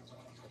time.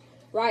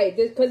 Right,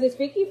 because this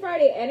Freaky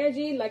Friday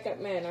energy, like,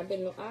 man, I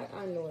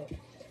know it.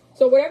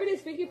 So whatever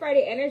this Freaky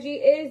Friday energy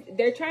is,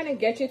 they're trying to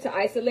get you to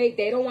isolate.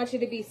 They don't want you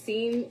to be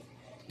seen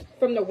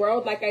from the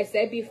world, like I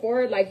said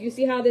before. Like, you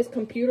see how this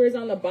computer is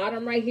on the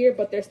bottom right here,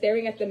 but they're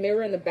staring at the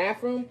mirror in the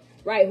bathroom?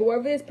 Right,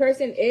 whoever this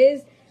person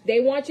is,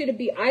 they want you to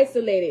be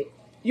isolated.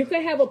 You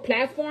could have a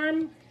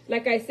platform,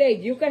 like I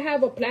said, you could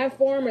have a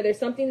platform, or there's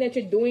something that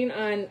you're doing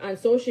on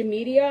social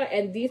media,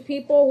 and these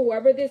people,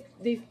 whoever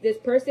this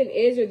person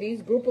is, or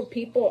these group of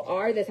people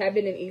are that's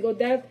having an ego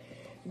death,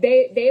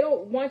 they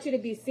don't want you to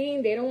be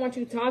seen. They don't want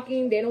you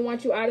talking. They don't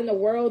want you out in the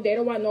world. They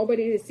don't want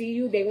nobody to see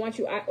you. They want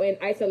you in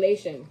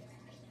isolation.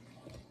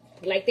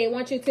 Like, they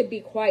want you to be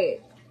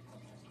quiet.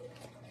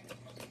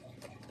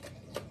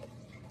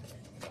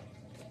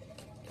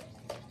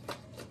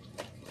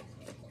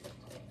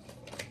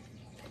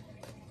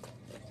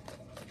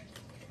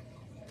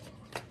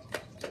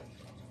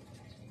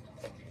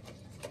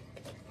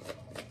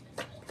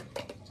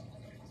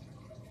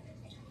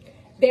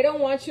 They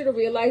don't want you to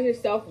realize your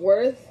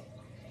self-worth.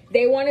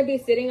 They want to be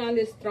sitting on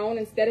this throne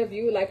instead of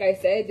you. Like I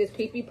said, this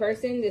creepy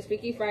person, this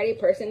Freaky Friday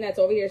person that's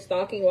over here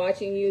stalking,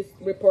 watching you,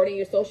 reporting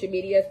your social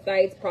media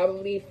sites,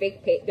 probably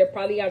fake. They're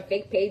probably on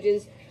fake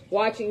pages,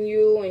 watching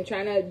you and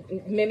trying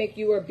to mimic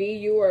you or be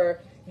you or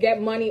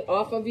get money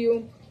off of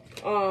you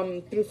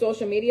through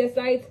social media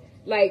sites.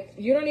 Like,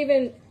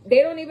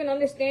 they don't even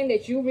understand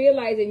that you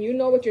realize and you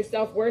know what your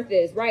self-worth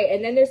is, right?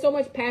 And then there's so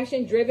much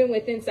passion driven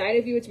within inside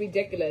of you, it's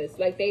ridiculous.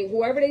 Like,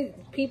 whoever these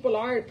people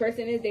are, the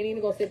person is, they need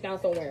to go sit down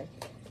somewhere.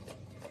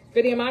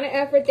 For the amount of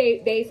effort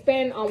they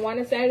spend on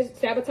wanting to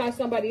sabotage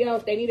somebody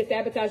else, they need to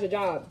sabotage a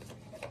job.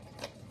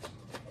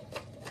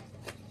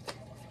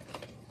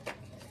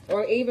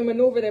 Or even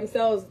maneuver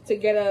themselves to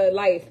get a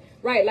life.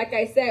 Right, like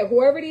I said,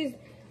 whoever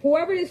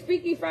this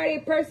Freaky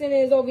Friday person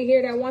is over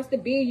here that wants to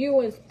be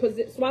you and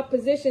swap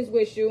positions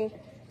with you,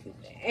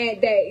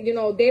 and that, you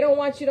know, they don't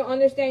want you to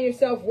understand your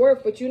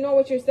self-worth, but you know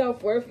what your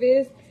self-worth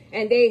is,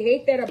 and they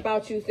hate that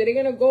about you. So they're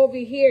going to go over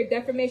here,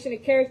 defamation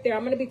of character. I'm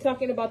going to be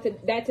talking about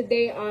that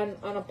today on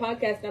a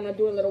podcast I'm going to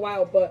do in a little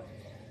while, but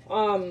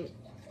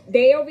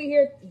they over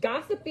here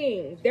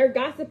gossiping. They're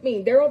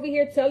gossiping. They're over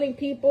here telling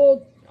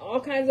people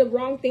all kinds of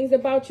wrong things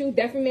about you,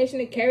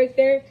 defamation of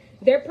character.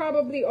 They're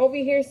probably over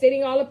here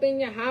sitting all up in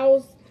your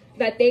house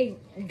that they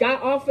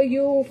got off of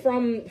you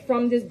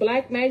from this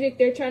black magic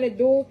they're trying to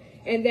do.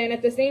 And then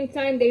at the same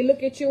time, they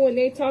look at you and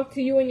they talk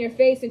to you in your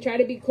face and try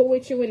to be cool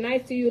with you and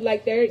nice to you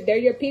like they're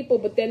your people.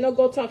 But then they'll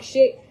go talk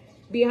shit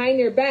behind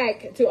your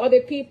back to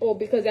other people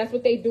because that's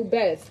what they do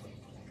best.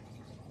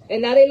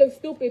 And now they look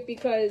stupid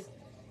because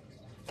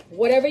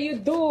whatever you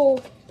do,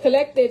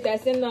 collective,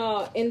 that's in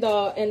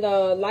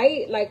the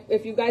light, like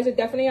if you guys are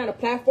definitely on a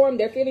platform,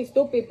 they're feeling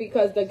stupid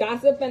because the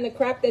gossip and the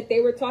crap that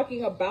they were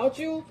talking about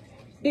you,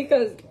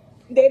 because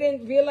they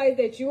didn't realize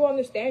that you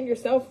understand your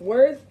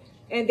self-worth.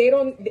 And they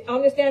don't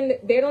understand,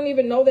 they don't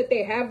even know that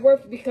they have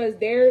worth because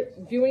they're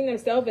viewing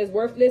themselves as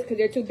worthless because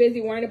they're too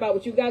busy worrying about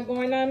what you got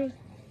going on.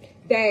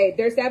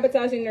 They're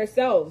sabotaging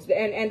themselves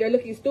and they're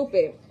looking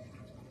stupid.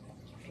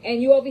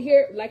 And you over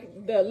here, like,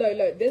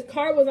 look, this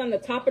card was on the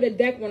top of the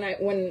deck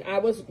when I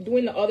was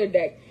doing the other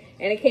deck.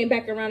 And it came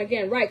back around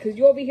again, right? Because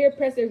you over here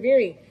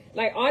persevering.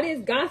 Like, all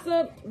this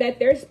gossip that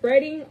they're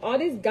spreading,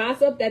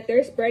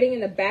 in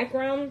the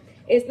background,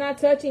 it's not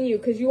touching you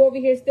because you over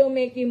here still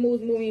making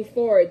moves moving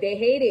forward. They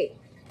hate it.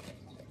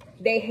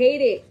 They hate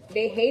it.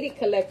 They hate it,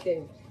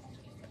 collective.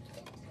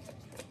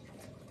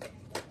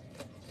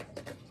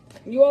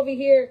 You over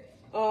here,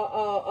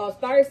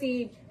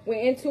 starseed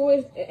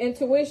with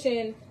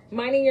intuition,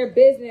 minding your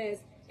business,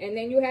 and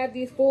then you have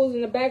these fools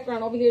in the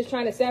background over here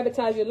trying to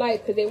sabotage your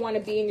life because they want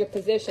to be in your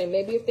position.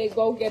 Maybe if they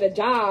go get a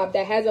job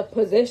that has a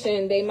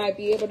position, they might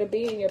be able to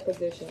be in your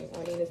position. I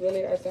mean, it's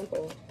really that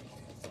simple.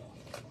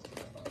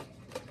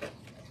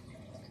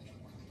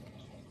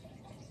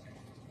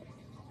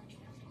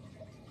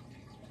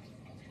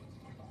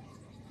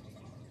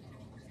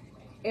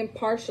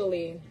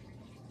 Impartially.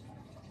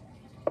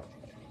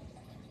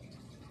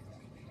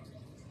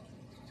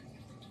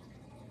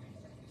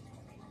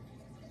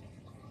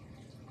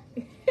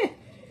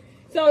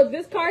 So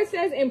this card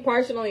says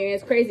impartially, and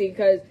it's crazy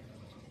because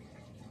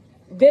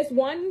this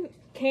one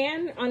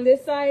can on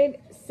this side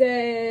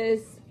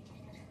says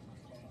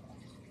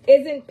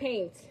isn't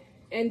paint,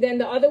 and then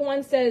the other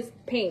one says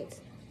paint.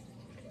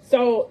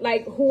 So,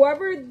 like,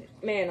 whoever,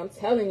 man, I'm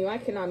telling you, I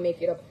cannot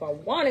make it up if I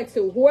wanted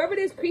to. Whoever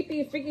this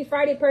creepy, Freaky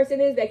Friday person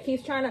is that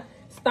keeps trying to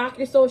stalk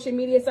your social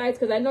media sites,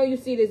 because I know you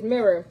see this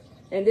mirror.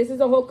 And this is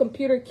a whole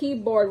computer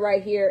keyboard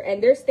right here.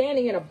 And they're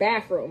standing in a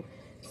bathroom.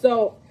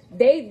 So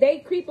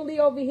they creepily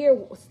over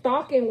here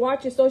stalk and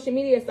watch your social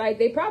media site.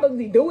 They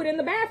probably do it in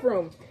the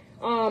bathroom.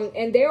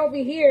 And they're over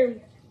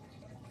here.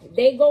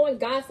 They go and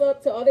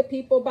gossip to other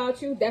people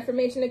about you.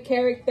 Defamation of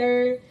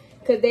character.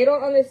 Because they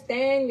don't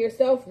understand your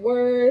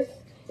self-worth.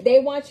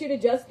 They want you to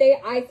just stay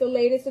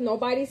isolated so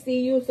nobody see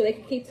you. So they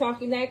can keep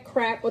talking that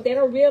crap. But they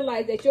don't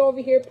realize that you're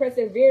over here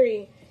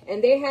persevering.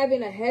 And they're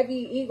having a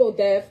heavy ego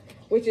death.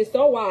 Which is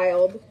so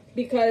wild.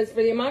 Because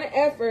for the amount of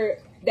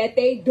effort that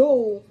they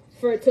do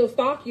to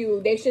stalk you,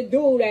 they should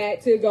do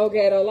that to go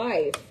get a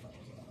life.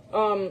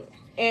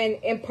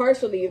 And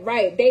partially,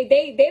 right.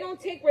 They don't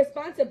take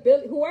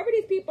responsibility. Whoever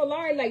these people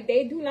are, like,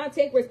 they do not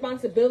take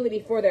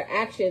responsibility for their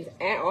actions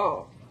at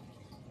all.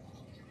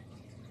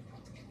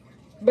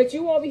 But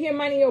you over here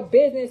minding your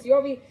business.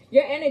 Your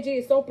energy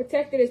is so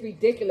protected, it's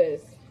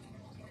ridiculous.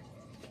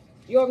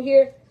 You over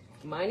here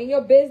minding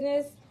your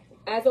business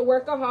as a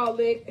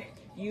workaholic.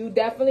 You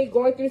definitely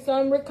going through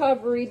some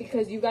recovery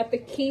because you got the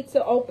key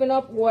to open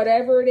up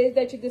whatever it is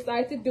that you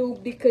decide to do,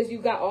 because you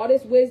got all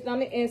this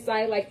wisdom and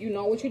insight. Like, you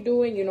know what you're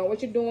doing. You know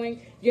what you're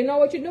doing. You know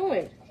what you're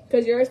doing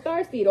because you're a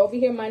star seed over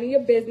here minding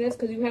your business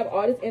because you have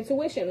all this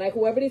intuition. Like,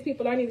 whoever these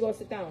people are need to go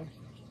sit down.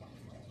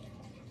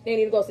 They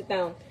need to go sit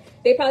down.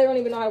 They probably don't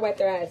even know how to wipe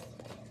their ass.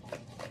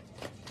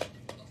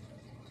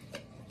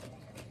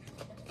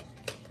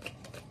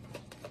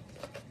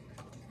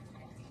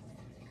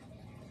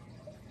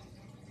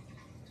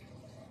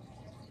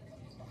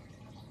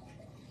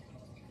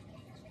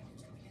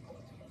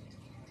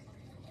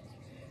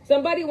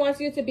 Somebody wants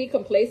you to be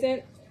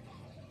complacent.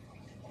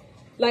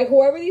 Like,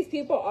 whoever these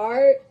people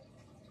are,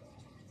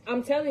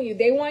 I'm telling you,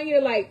 they want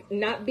you to, like,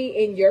 not be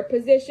in your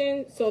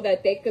position so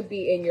that they could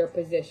be in your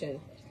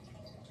position.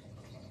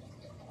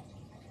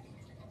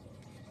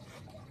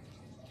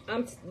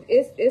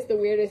 It's the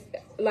weirdest.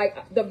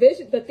 Like,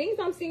 the things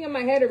I'm seeing in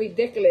my head are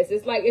ridiculous.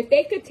 It's like, if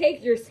they could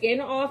take your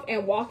skin off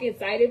and walk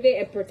inside of it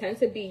and pretend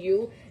to be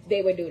you,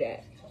 they would do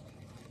that.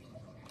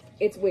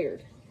 It's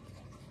weird.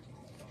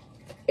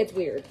 It's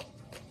weird.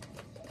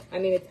 I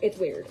mean, it's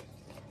weird.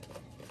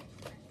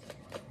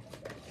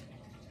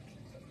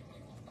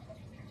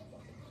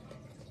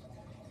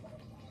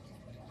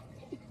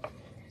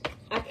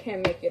 I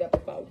can't make it up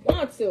if I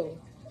want to.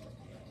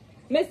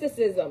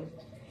 Mysticism.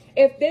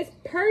 If this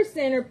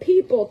person or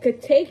people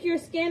could take your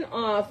skin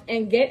off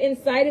and get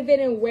inside of it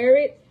and wear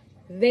it,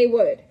 they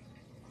would.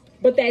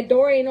 But that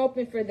door ain't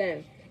open for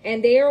them.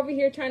 And they're over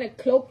here trying to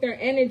cloak their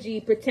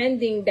energy,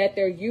 pretending that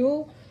they're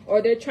you. Or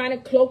they're trying to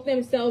cloak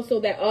themselves so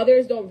that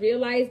others don't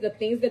realize the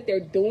things that they're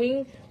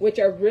doing, which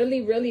are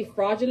really, really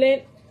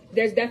fraudulent.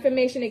 There's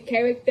defamation of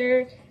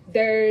character.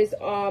 There's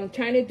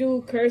trying to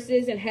do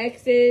curses and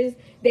hexes.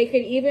 They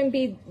could even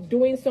be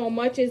doing so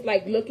much as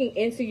like looking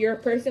into your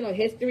personal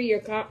history,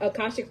 your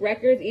Akashic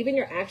records, even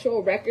your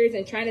actual records,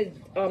 and trying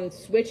to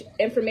switch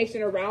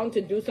information around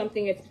to do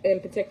something in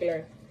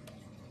particular.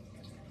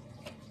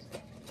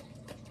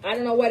 I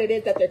don't know what it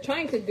is that they're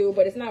trying to do,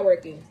 but it's not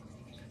working.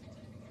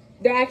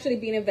 They're actually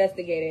being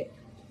investigated.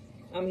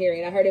 I'm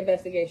hearing. I heard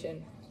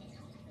investigation.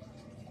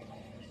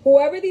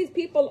 Whoever these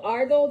people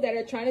are, though, that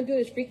are trying to do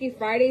this Freaky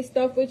Friday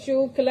stuff with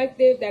you,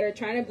 collective, that are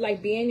trying to,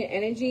 like, be in your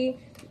energy,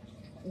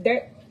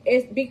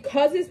 it's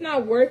because it's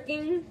not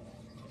working.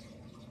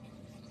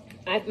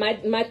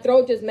 My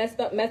throat just messed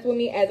with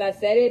me as I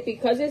said it.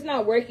 Because it's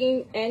not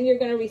working, and you're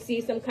going to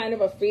receive some kind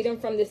of a freedom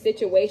from this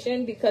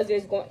situation, because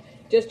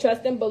just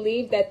trust and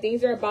believe that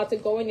things are about to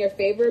go in your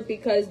favor,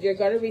 because you're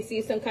going to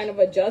receive some kind of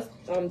a justice.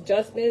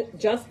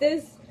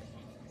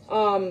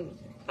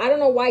 I don't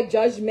know why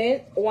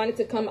judgment wanted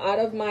to come out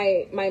of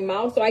my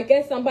mouth. So I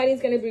guess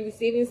somebody's going to be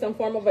receiving some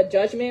form of a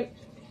judgment.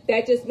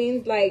 That just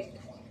means, like,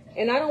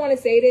 and I don't want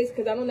to say this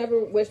because I don't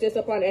ever wish this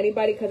upon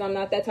anybody, because I'm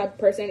not that type of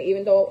person,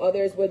 even though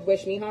others would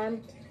wish me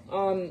harm.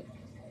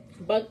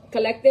 But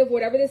collective,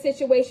 whatever the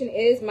situation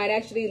is, might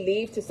actually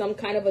lead to some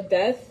kind of a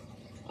death.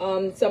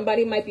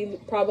 Somebody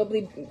might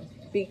probably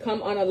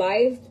become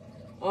unalived.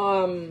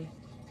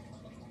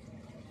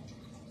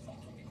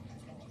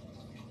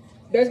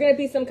 There's going to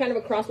be some kind of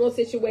a crossroads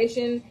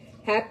situation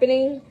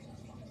happening.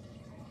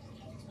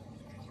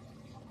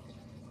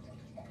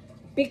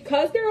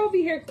 Because they're over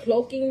here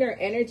cloaking their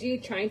energy,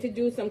 trying to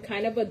do some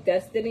kind of a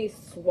destiny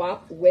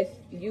swap with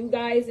you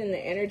guys in the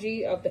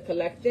energy of the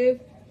collective,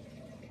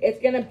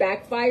 it's going to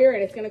backfire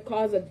and it's going to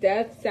cause a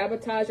death,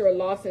 sabotage, or a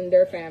loss in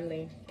their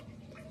family.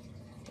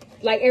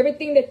 Like,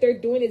 everything that they're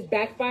doing is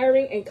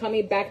backfiring and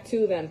coming back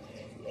to them.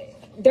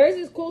 There's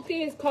this cool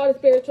thing, it's called a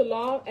spiritual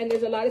law, and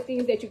there's a lot of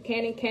things that you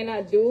can and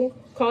cannot do.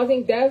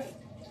 Causing death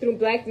through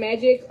black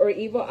magic or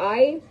evil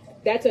eye,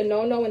 that's a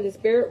no-no in the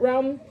spirit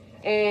realm,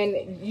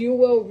 and you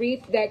will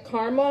reap that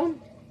karma.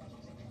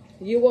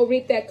 You will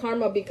reap that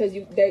karma because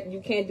you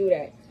can't do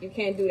that. You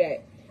can't do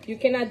that. You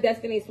cannot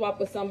destiny swap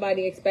with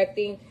somebody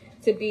expecting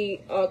to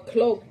be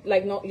cloaked.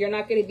 Like, no, you're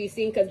not going to be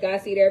seen, because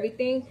God sees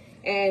everything.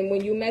 And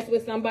when you mess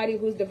with somebody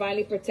who's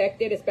divinely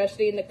protected,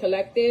 especially in the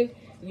collective,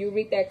 you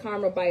reap that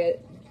karma by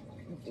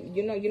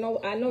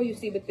I know you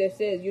see what this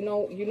is. You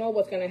know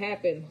what's going to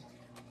happen.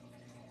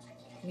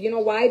 You know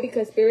why?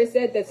 Because Spirit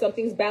said that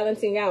something's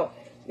balancing out.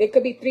 It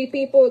could be 3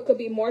 people. It could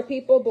be more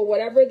people. But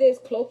whatever this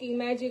cloaking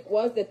magic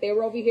was that they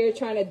were over here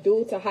trying to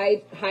do to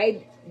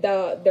hide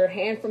their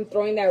hand from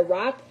throwing that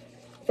rock,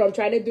 from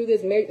trying to do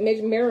this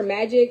mirror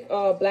magic,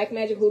 black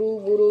magic, hoodoo,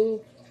 voodoo,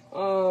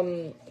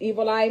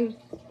 evil eye,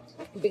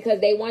 because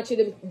they want you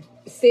to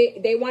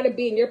sit. They want to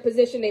be in your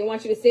position. They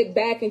want you to sit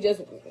back and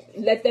just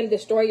let them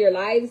destroy your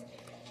lives.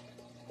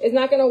 It's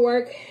not going to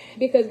work,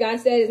 because God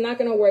said it's not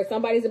going to work.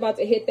 Somebody's about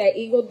to hit that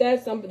eagle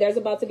death. There's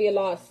about to be a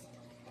loss.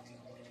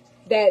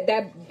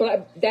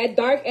 That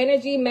dark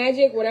energy,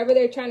 magic, whatever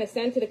they're trying to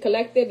send to the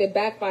collective, it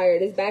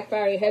backfired. It's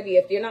backfiring heavy.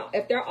 If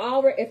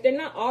they're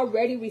not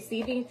already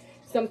receiving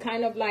some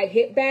kind of like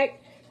hit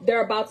back,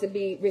 they're about to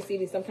be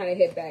receiving some kind of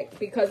hit back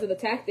because of the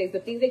tactics, the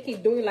things they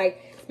keep doing. Like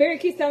Spirit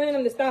keeps telling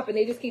them to stop, and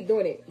they just keep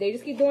doing it. They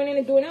just keep doing it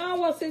and doing it.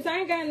 Oh well, since I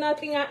ain't got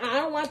nothing, I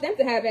don't want them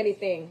to have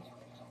anything.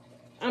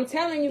 I'm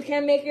telling you,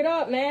 can't make it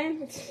up,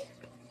 man.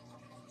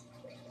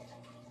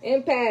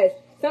 Impasse.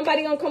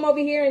 Somebody gonna come over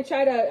here and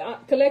try to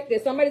collect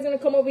this. Somebody's gonna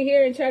come over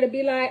here and try to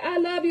be like, I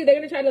love you. They're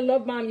gonna try to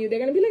love bomb you. They're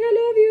gonna be like, I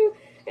love you,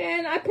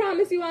 and I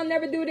promise you I'll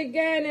never do it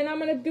again, and I'm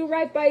gonna do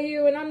right by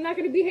you, and I'm not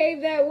gonna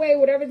behave that way.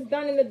 Whatever's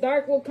done in the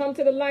dark will come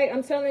to the light.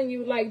 I'm telling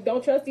you, like,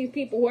 don't trust these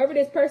people. Whoever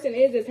this person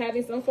is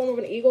having some form of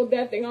an ego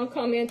death. They're gonna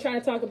come in trying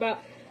to talk about,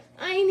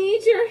 I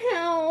need your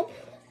help.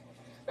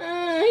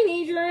 I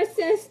need your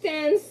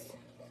assistance.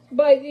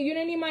 But you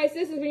didn't need my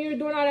assistance when you were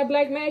doing all that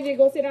black magic.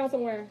 Go sit down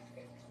somewhere.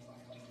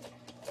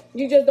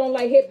 You just don't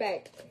like hit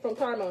back from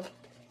karma.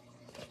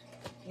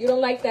 You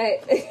don't like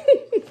that.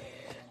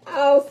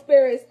 Oh,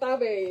 Spirit, stop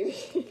it.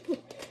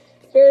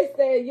 Spirit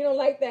said you don't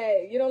like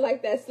that. You don't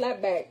like that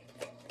slap back.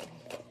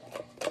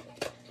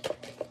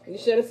 You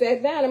should have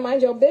sat down and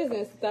mind your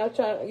business. Stop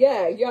trying.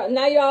 Yeah,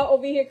 now y'all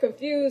over here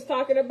confused,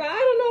 talking about, I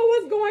don't know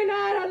what's going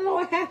on. I don't know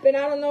what happened.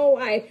 I don't know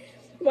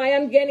why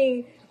I'm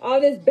getting all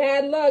this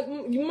bad luck.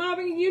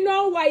 Marvin, you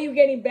know why you're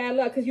getting bad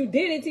luck, because you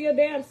did it to your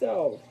damn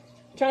self.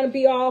 Trying to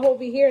be all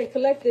over here and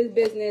collect this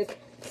business,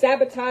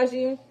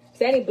 sabotaging,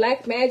 sending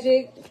black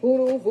magic,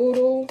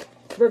 voodoo,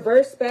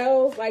 reverse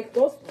spells. Like,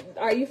 those,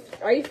 are you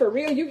for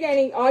real? You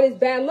getting all this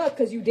bad luck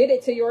because you did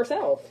it to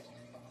yourself.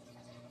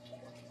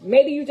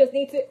 Maybe you just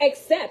need to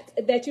accept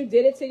that you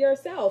did it to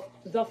yourself.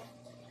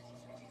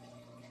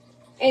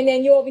 And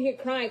then you over here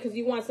crying because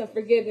you want some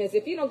forgiveness.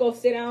 If you don't go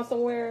sit down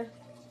somewhere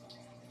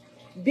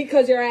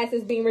because your ass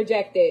is being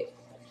rejected,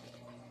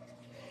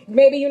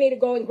 maybe you need to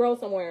go and grow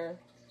somewhere.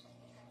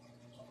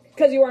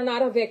 Because you are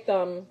not a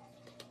victim.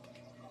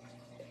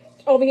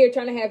 Over here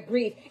trying to have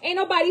grief. Ain't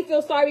nobody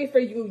feel sorry for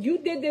you. You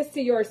did this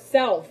to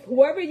yourself.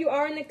 Whoever you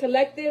are in the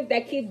collective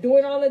that keep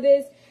doing all of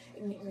this,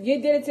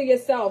 you did it to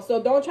yourself.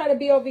 So don't try to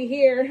be over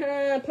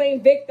here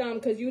playing victim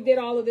because you did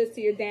all of this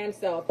to your damn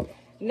self.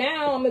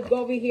 Now I'm going to go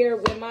over here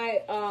with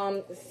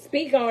my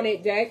speak on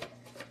it deck.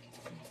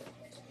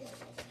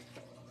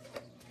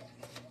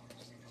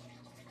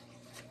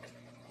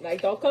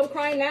 Like, don't come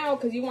crying now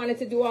because you wanted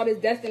to do all this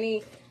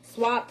destiny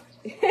swap.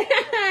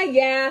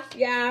 yeah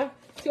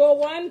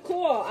 201,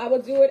 cool, I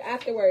will do it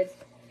afterwards.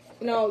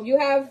 You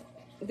have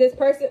this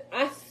person.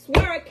 I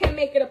swear I can't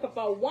make it up if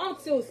I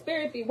want to.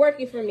 Spirit be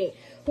working for me.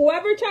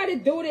 Whoever tried to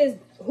do this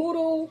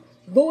hoodoo,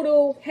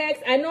 voodoo, hex,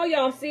 I know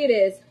y'all see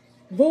this,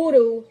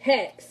 voodoo,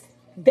 hex,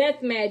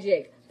 death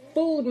magic,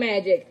 food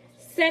magic,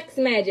 sex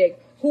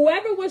magic,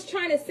 whoever was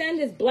trying to send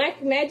this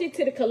black magic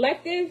to the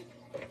collective,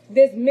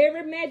 this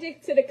mirror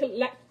magic to the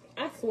collective,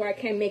 I swear I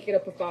can't make it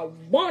up if I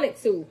wanted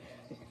to.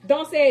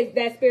 Don't say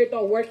that Spirit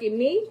don't work in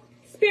me.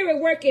 Spirit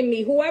work in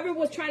me. Whoever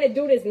was trying to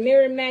do this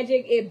mirror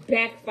magic, it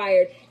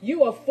backfired.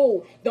 You a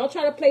fool. Don't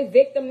try to play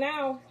victim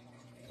now.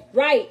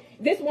 Right.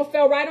 This one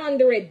fell right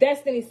under it.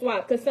 Destiny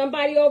swap. Because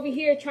somebody over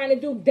here trying to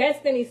do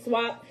destiny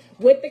swap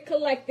with the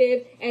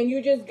collective, and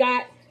you just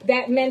got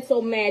that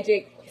mental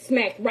magic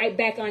smacked right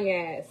back on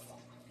your ass.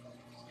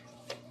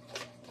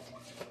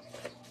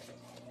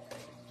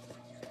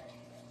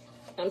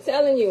 I'm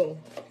telling you.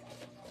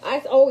 I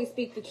always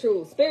speak the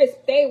truth. Spirits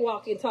stay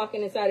walking,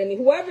 talking inside of me.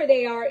 Whoever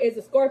they are is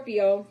a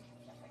Scorpio.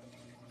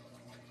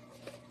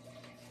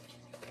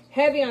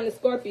 Heavy on the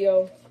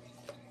Scorpio.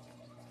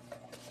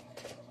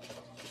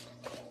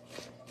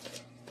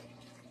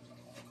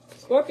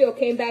 Scorpio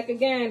came back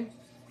again.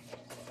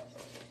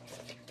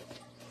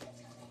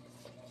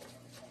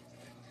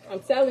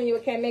 I'm telling you, I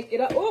can't make it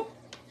up. Oop.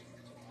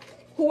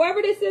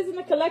 Whoever this is in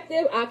the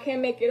collective, I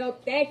can't make it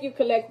up. Thank you,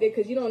 collective,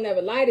 because you don't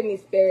never lie to me,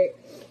 Spirit.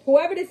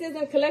 Whoever this is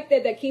in the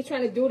collective that keeps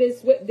trying to do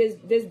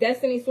this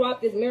destiny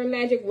swap, this mirror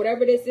magic,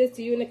 whatever this is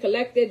to you in the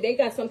collective, they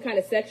got some kind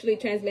of sexually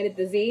transmitted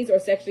disease or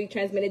sexually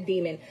transmitted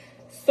demon.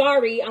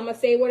 Sorry, I'm going to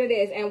say what it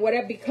is. And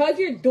whatever, because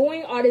you're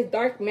doing all this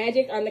dark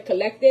magic on the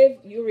collective,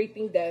 you're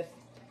reaping death.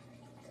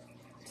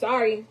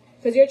 Sorry,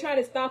 because you're trying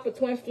to stop a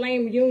twin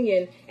flame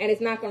union, and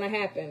it's not going to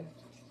happen.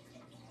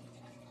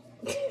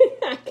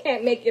 I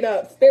can't make it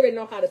up. Spirit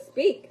know how to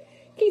speak.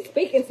 Keep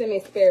speaking to me,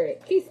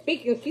 Spirit. Keep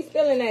speaking. Keep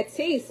spilling that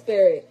tea,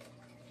 Spirit.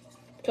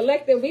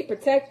 Collective, we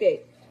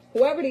protected.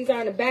 Whoever these are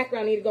in the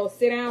background need to go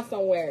sit down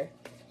somewhere.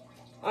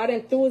 All the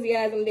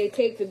enthusiasm they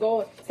take to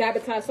go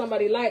sabotage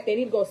somebody's life, they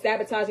need to go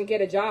sabotage and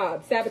get a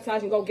job.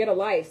 Sabotage and go get a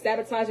life.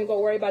 Sabotage and go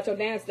worry about your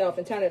damn self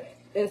and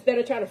instead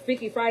of trying to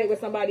Freaky Friday with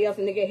somebody else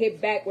and they get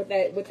hit back with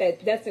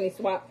that destiny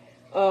swap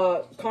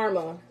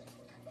karma.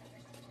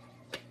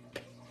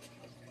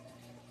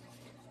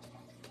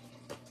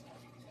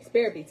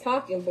 Spirit be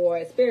talking,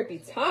 boy. Spirit be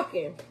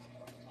talking.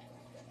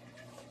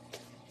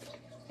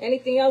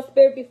 Anything else,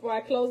 Spirit, before I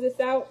close this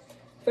out?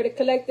 For the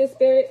collective,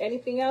 Spirit,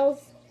 anything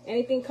else?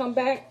 Anything come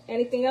back?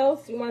 Anything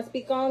else you want to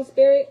speak on,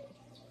 Spirit?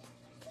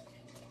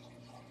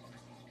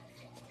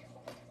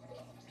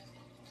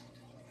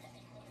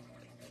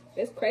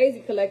 It's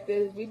crazy,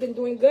 collective. We've been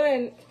doing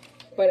good,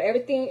 but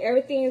everything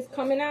is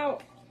coming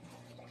out.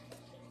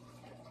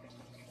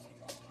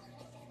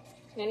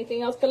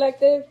 Anything else,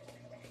 collective?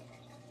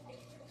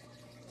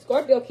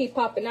 Scorpio keep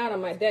popping out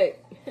on my deck.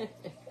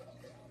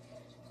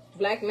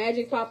 Black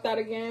magic popped out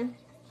again.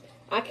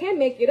 I can't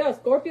make it up.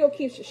 Scorpio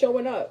keeps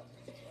showing up.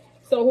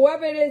 So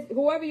whoever it is,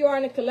 whoever you are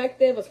in the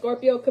collective, a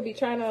Scorpio could be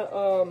trying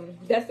to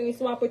destiny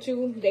swap with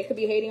you. They could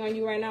be hating on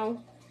you right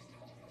now.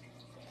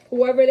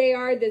 Whoever they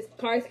are, this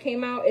cards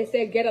came out. It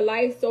said get a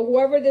life. So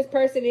whoever this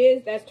person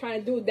is that's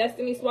trying to do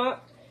destiny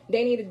swap,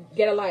 they need to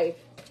get a life.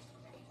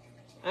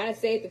 I didn't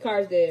say it. The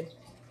cards did.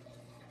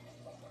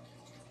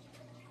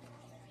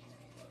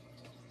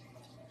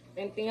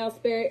 Anything else,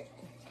 Spirit?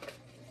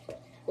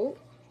 Ooh.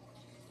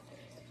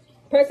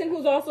 Person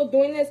who's also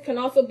doing this can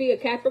also be a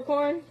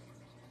Capricorn.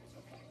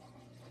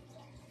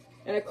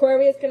 An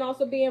Aquarius can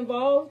also be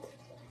involved.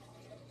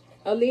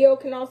 A Leo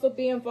can also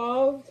be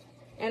involved.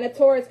 And a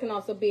Taurus can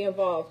also be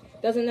involved.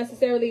 Doesn't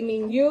necessarily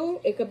mean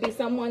you. It could be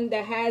someone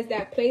that has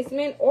that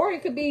placement, or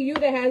it could be you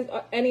that has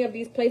any of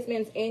these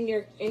placements in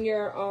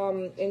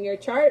your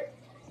chart.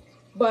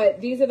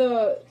 But these are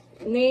the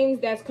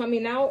names that's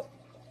coming out.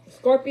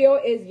 Scorpio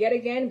is yet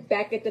again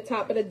back at the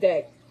top of the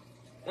deck.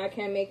 I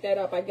can't make that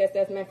up. I guess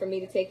that's meant for me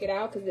to take it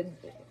out because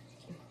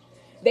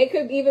they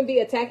could even be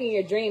attacking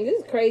your dreams.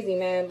 This is crazy,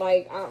 man.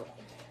 Like,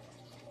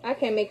 I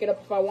can't make it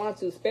up if I want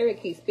to.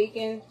 Spirit keeps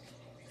speaking,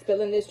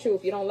 spilling this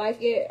truth. You don't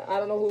like it? I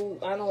don't know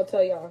what to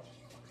tell y'all.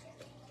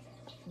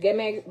 Get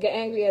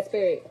angry at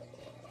Spirit.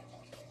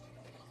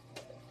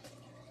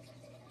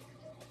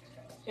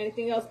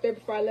 Anything else, Spirit,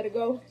 before I let it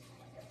go?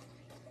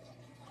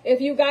 If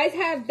you guys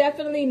have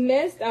definitely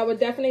missed, I would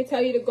definitely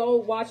tell you to go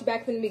watch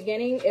back from the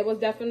beginning. It was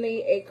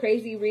definitely a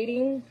crazy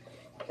reading.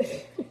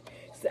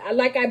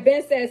 Like I've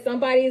been said,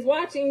 somebody is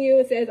watching you.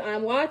 It says,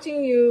 I'm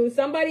watching you.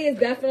 Somebody is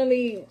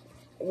definitely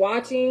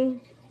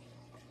watching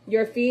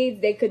your feeds.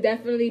 They could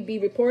definitely be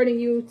reporting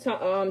you,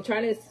 trying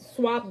to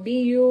swap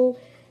be you.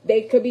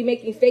 They could be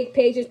making fake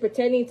pages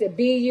pretending to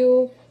be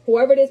you.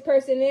 Whoever this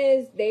person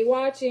is, they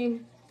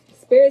watching.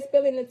 Spirit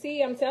spilling the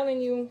tea, I'm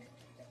telling you.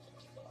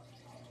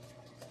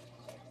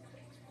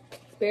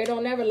 Spirit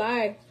don't never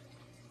lie.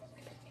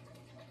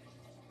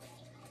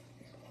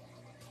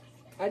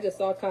 I just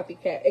saw a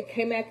copycat. It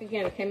came back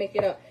again. I can't make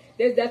it up.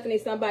 There's definitely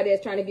somebody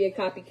that's trying to be a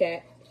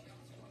copycat.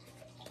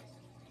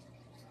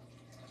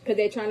 Because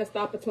they're trying to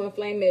stop a twin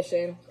flame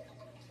mission.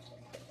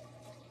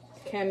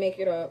 Can't make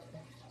it up.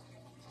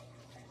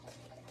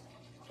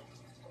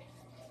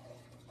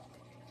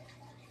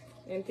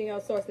 Anything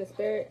else, Source and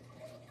Spirit?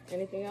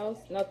 Anything else?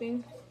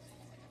 Nothing?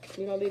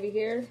 We're going to leave it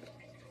here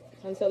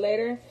until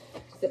later.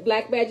 The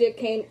black magic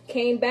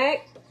came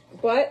back,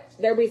 but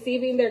they're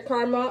receiving their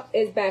karma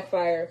is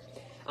backfire.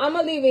 I'm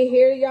going to leave it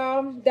here,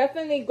 y'all.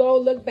 Definitely go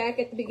look back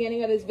at the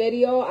beginning of this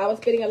video. I was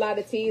spitting a lot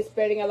of tea,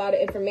 spreading a lot of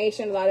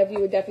information. A lot of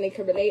you definitely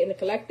could relate in the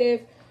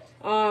collective.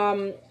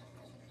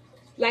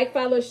 Like,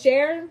 follow,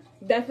 share.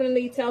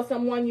 Definitely tell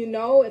someone you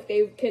know if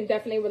they can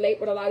definitely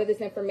relate with a lot of this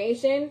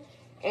information.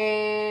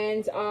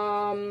 And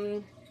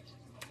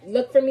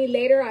look for me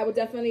later. I will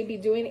definitely be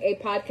doing a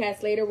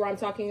podcast later where I'm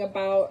talking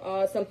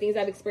about some things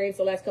I've experienced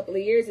the last couple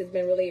of years. It's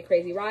been really a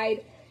crazy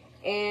ride.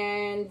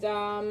 And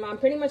I'm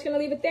pretty much going to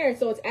leave it there.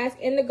 So it's Ask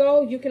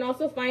Indigo. You can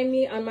also find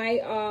me on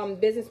my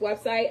business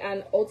website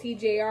on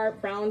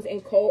OTJR Browns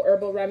 & Co.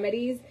 Herbal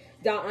Remedies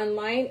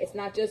 .online. It's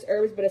not just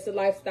herbs, but it's a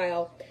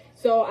lifestyle.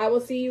 So I will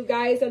see you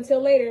guys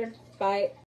until later. Bye.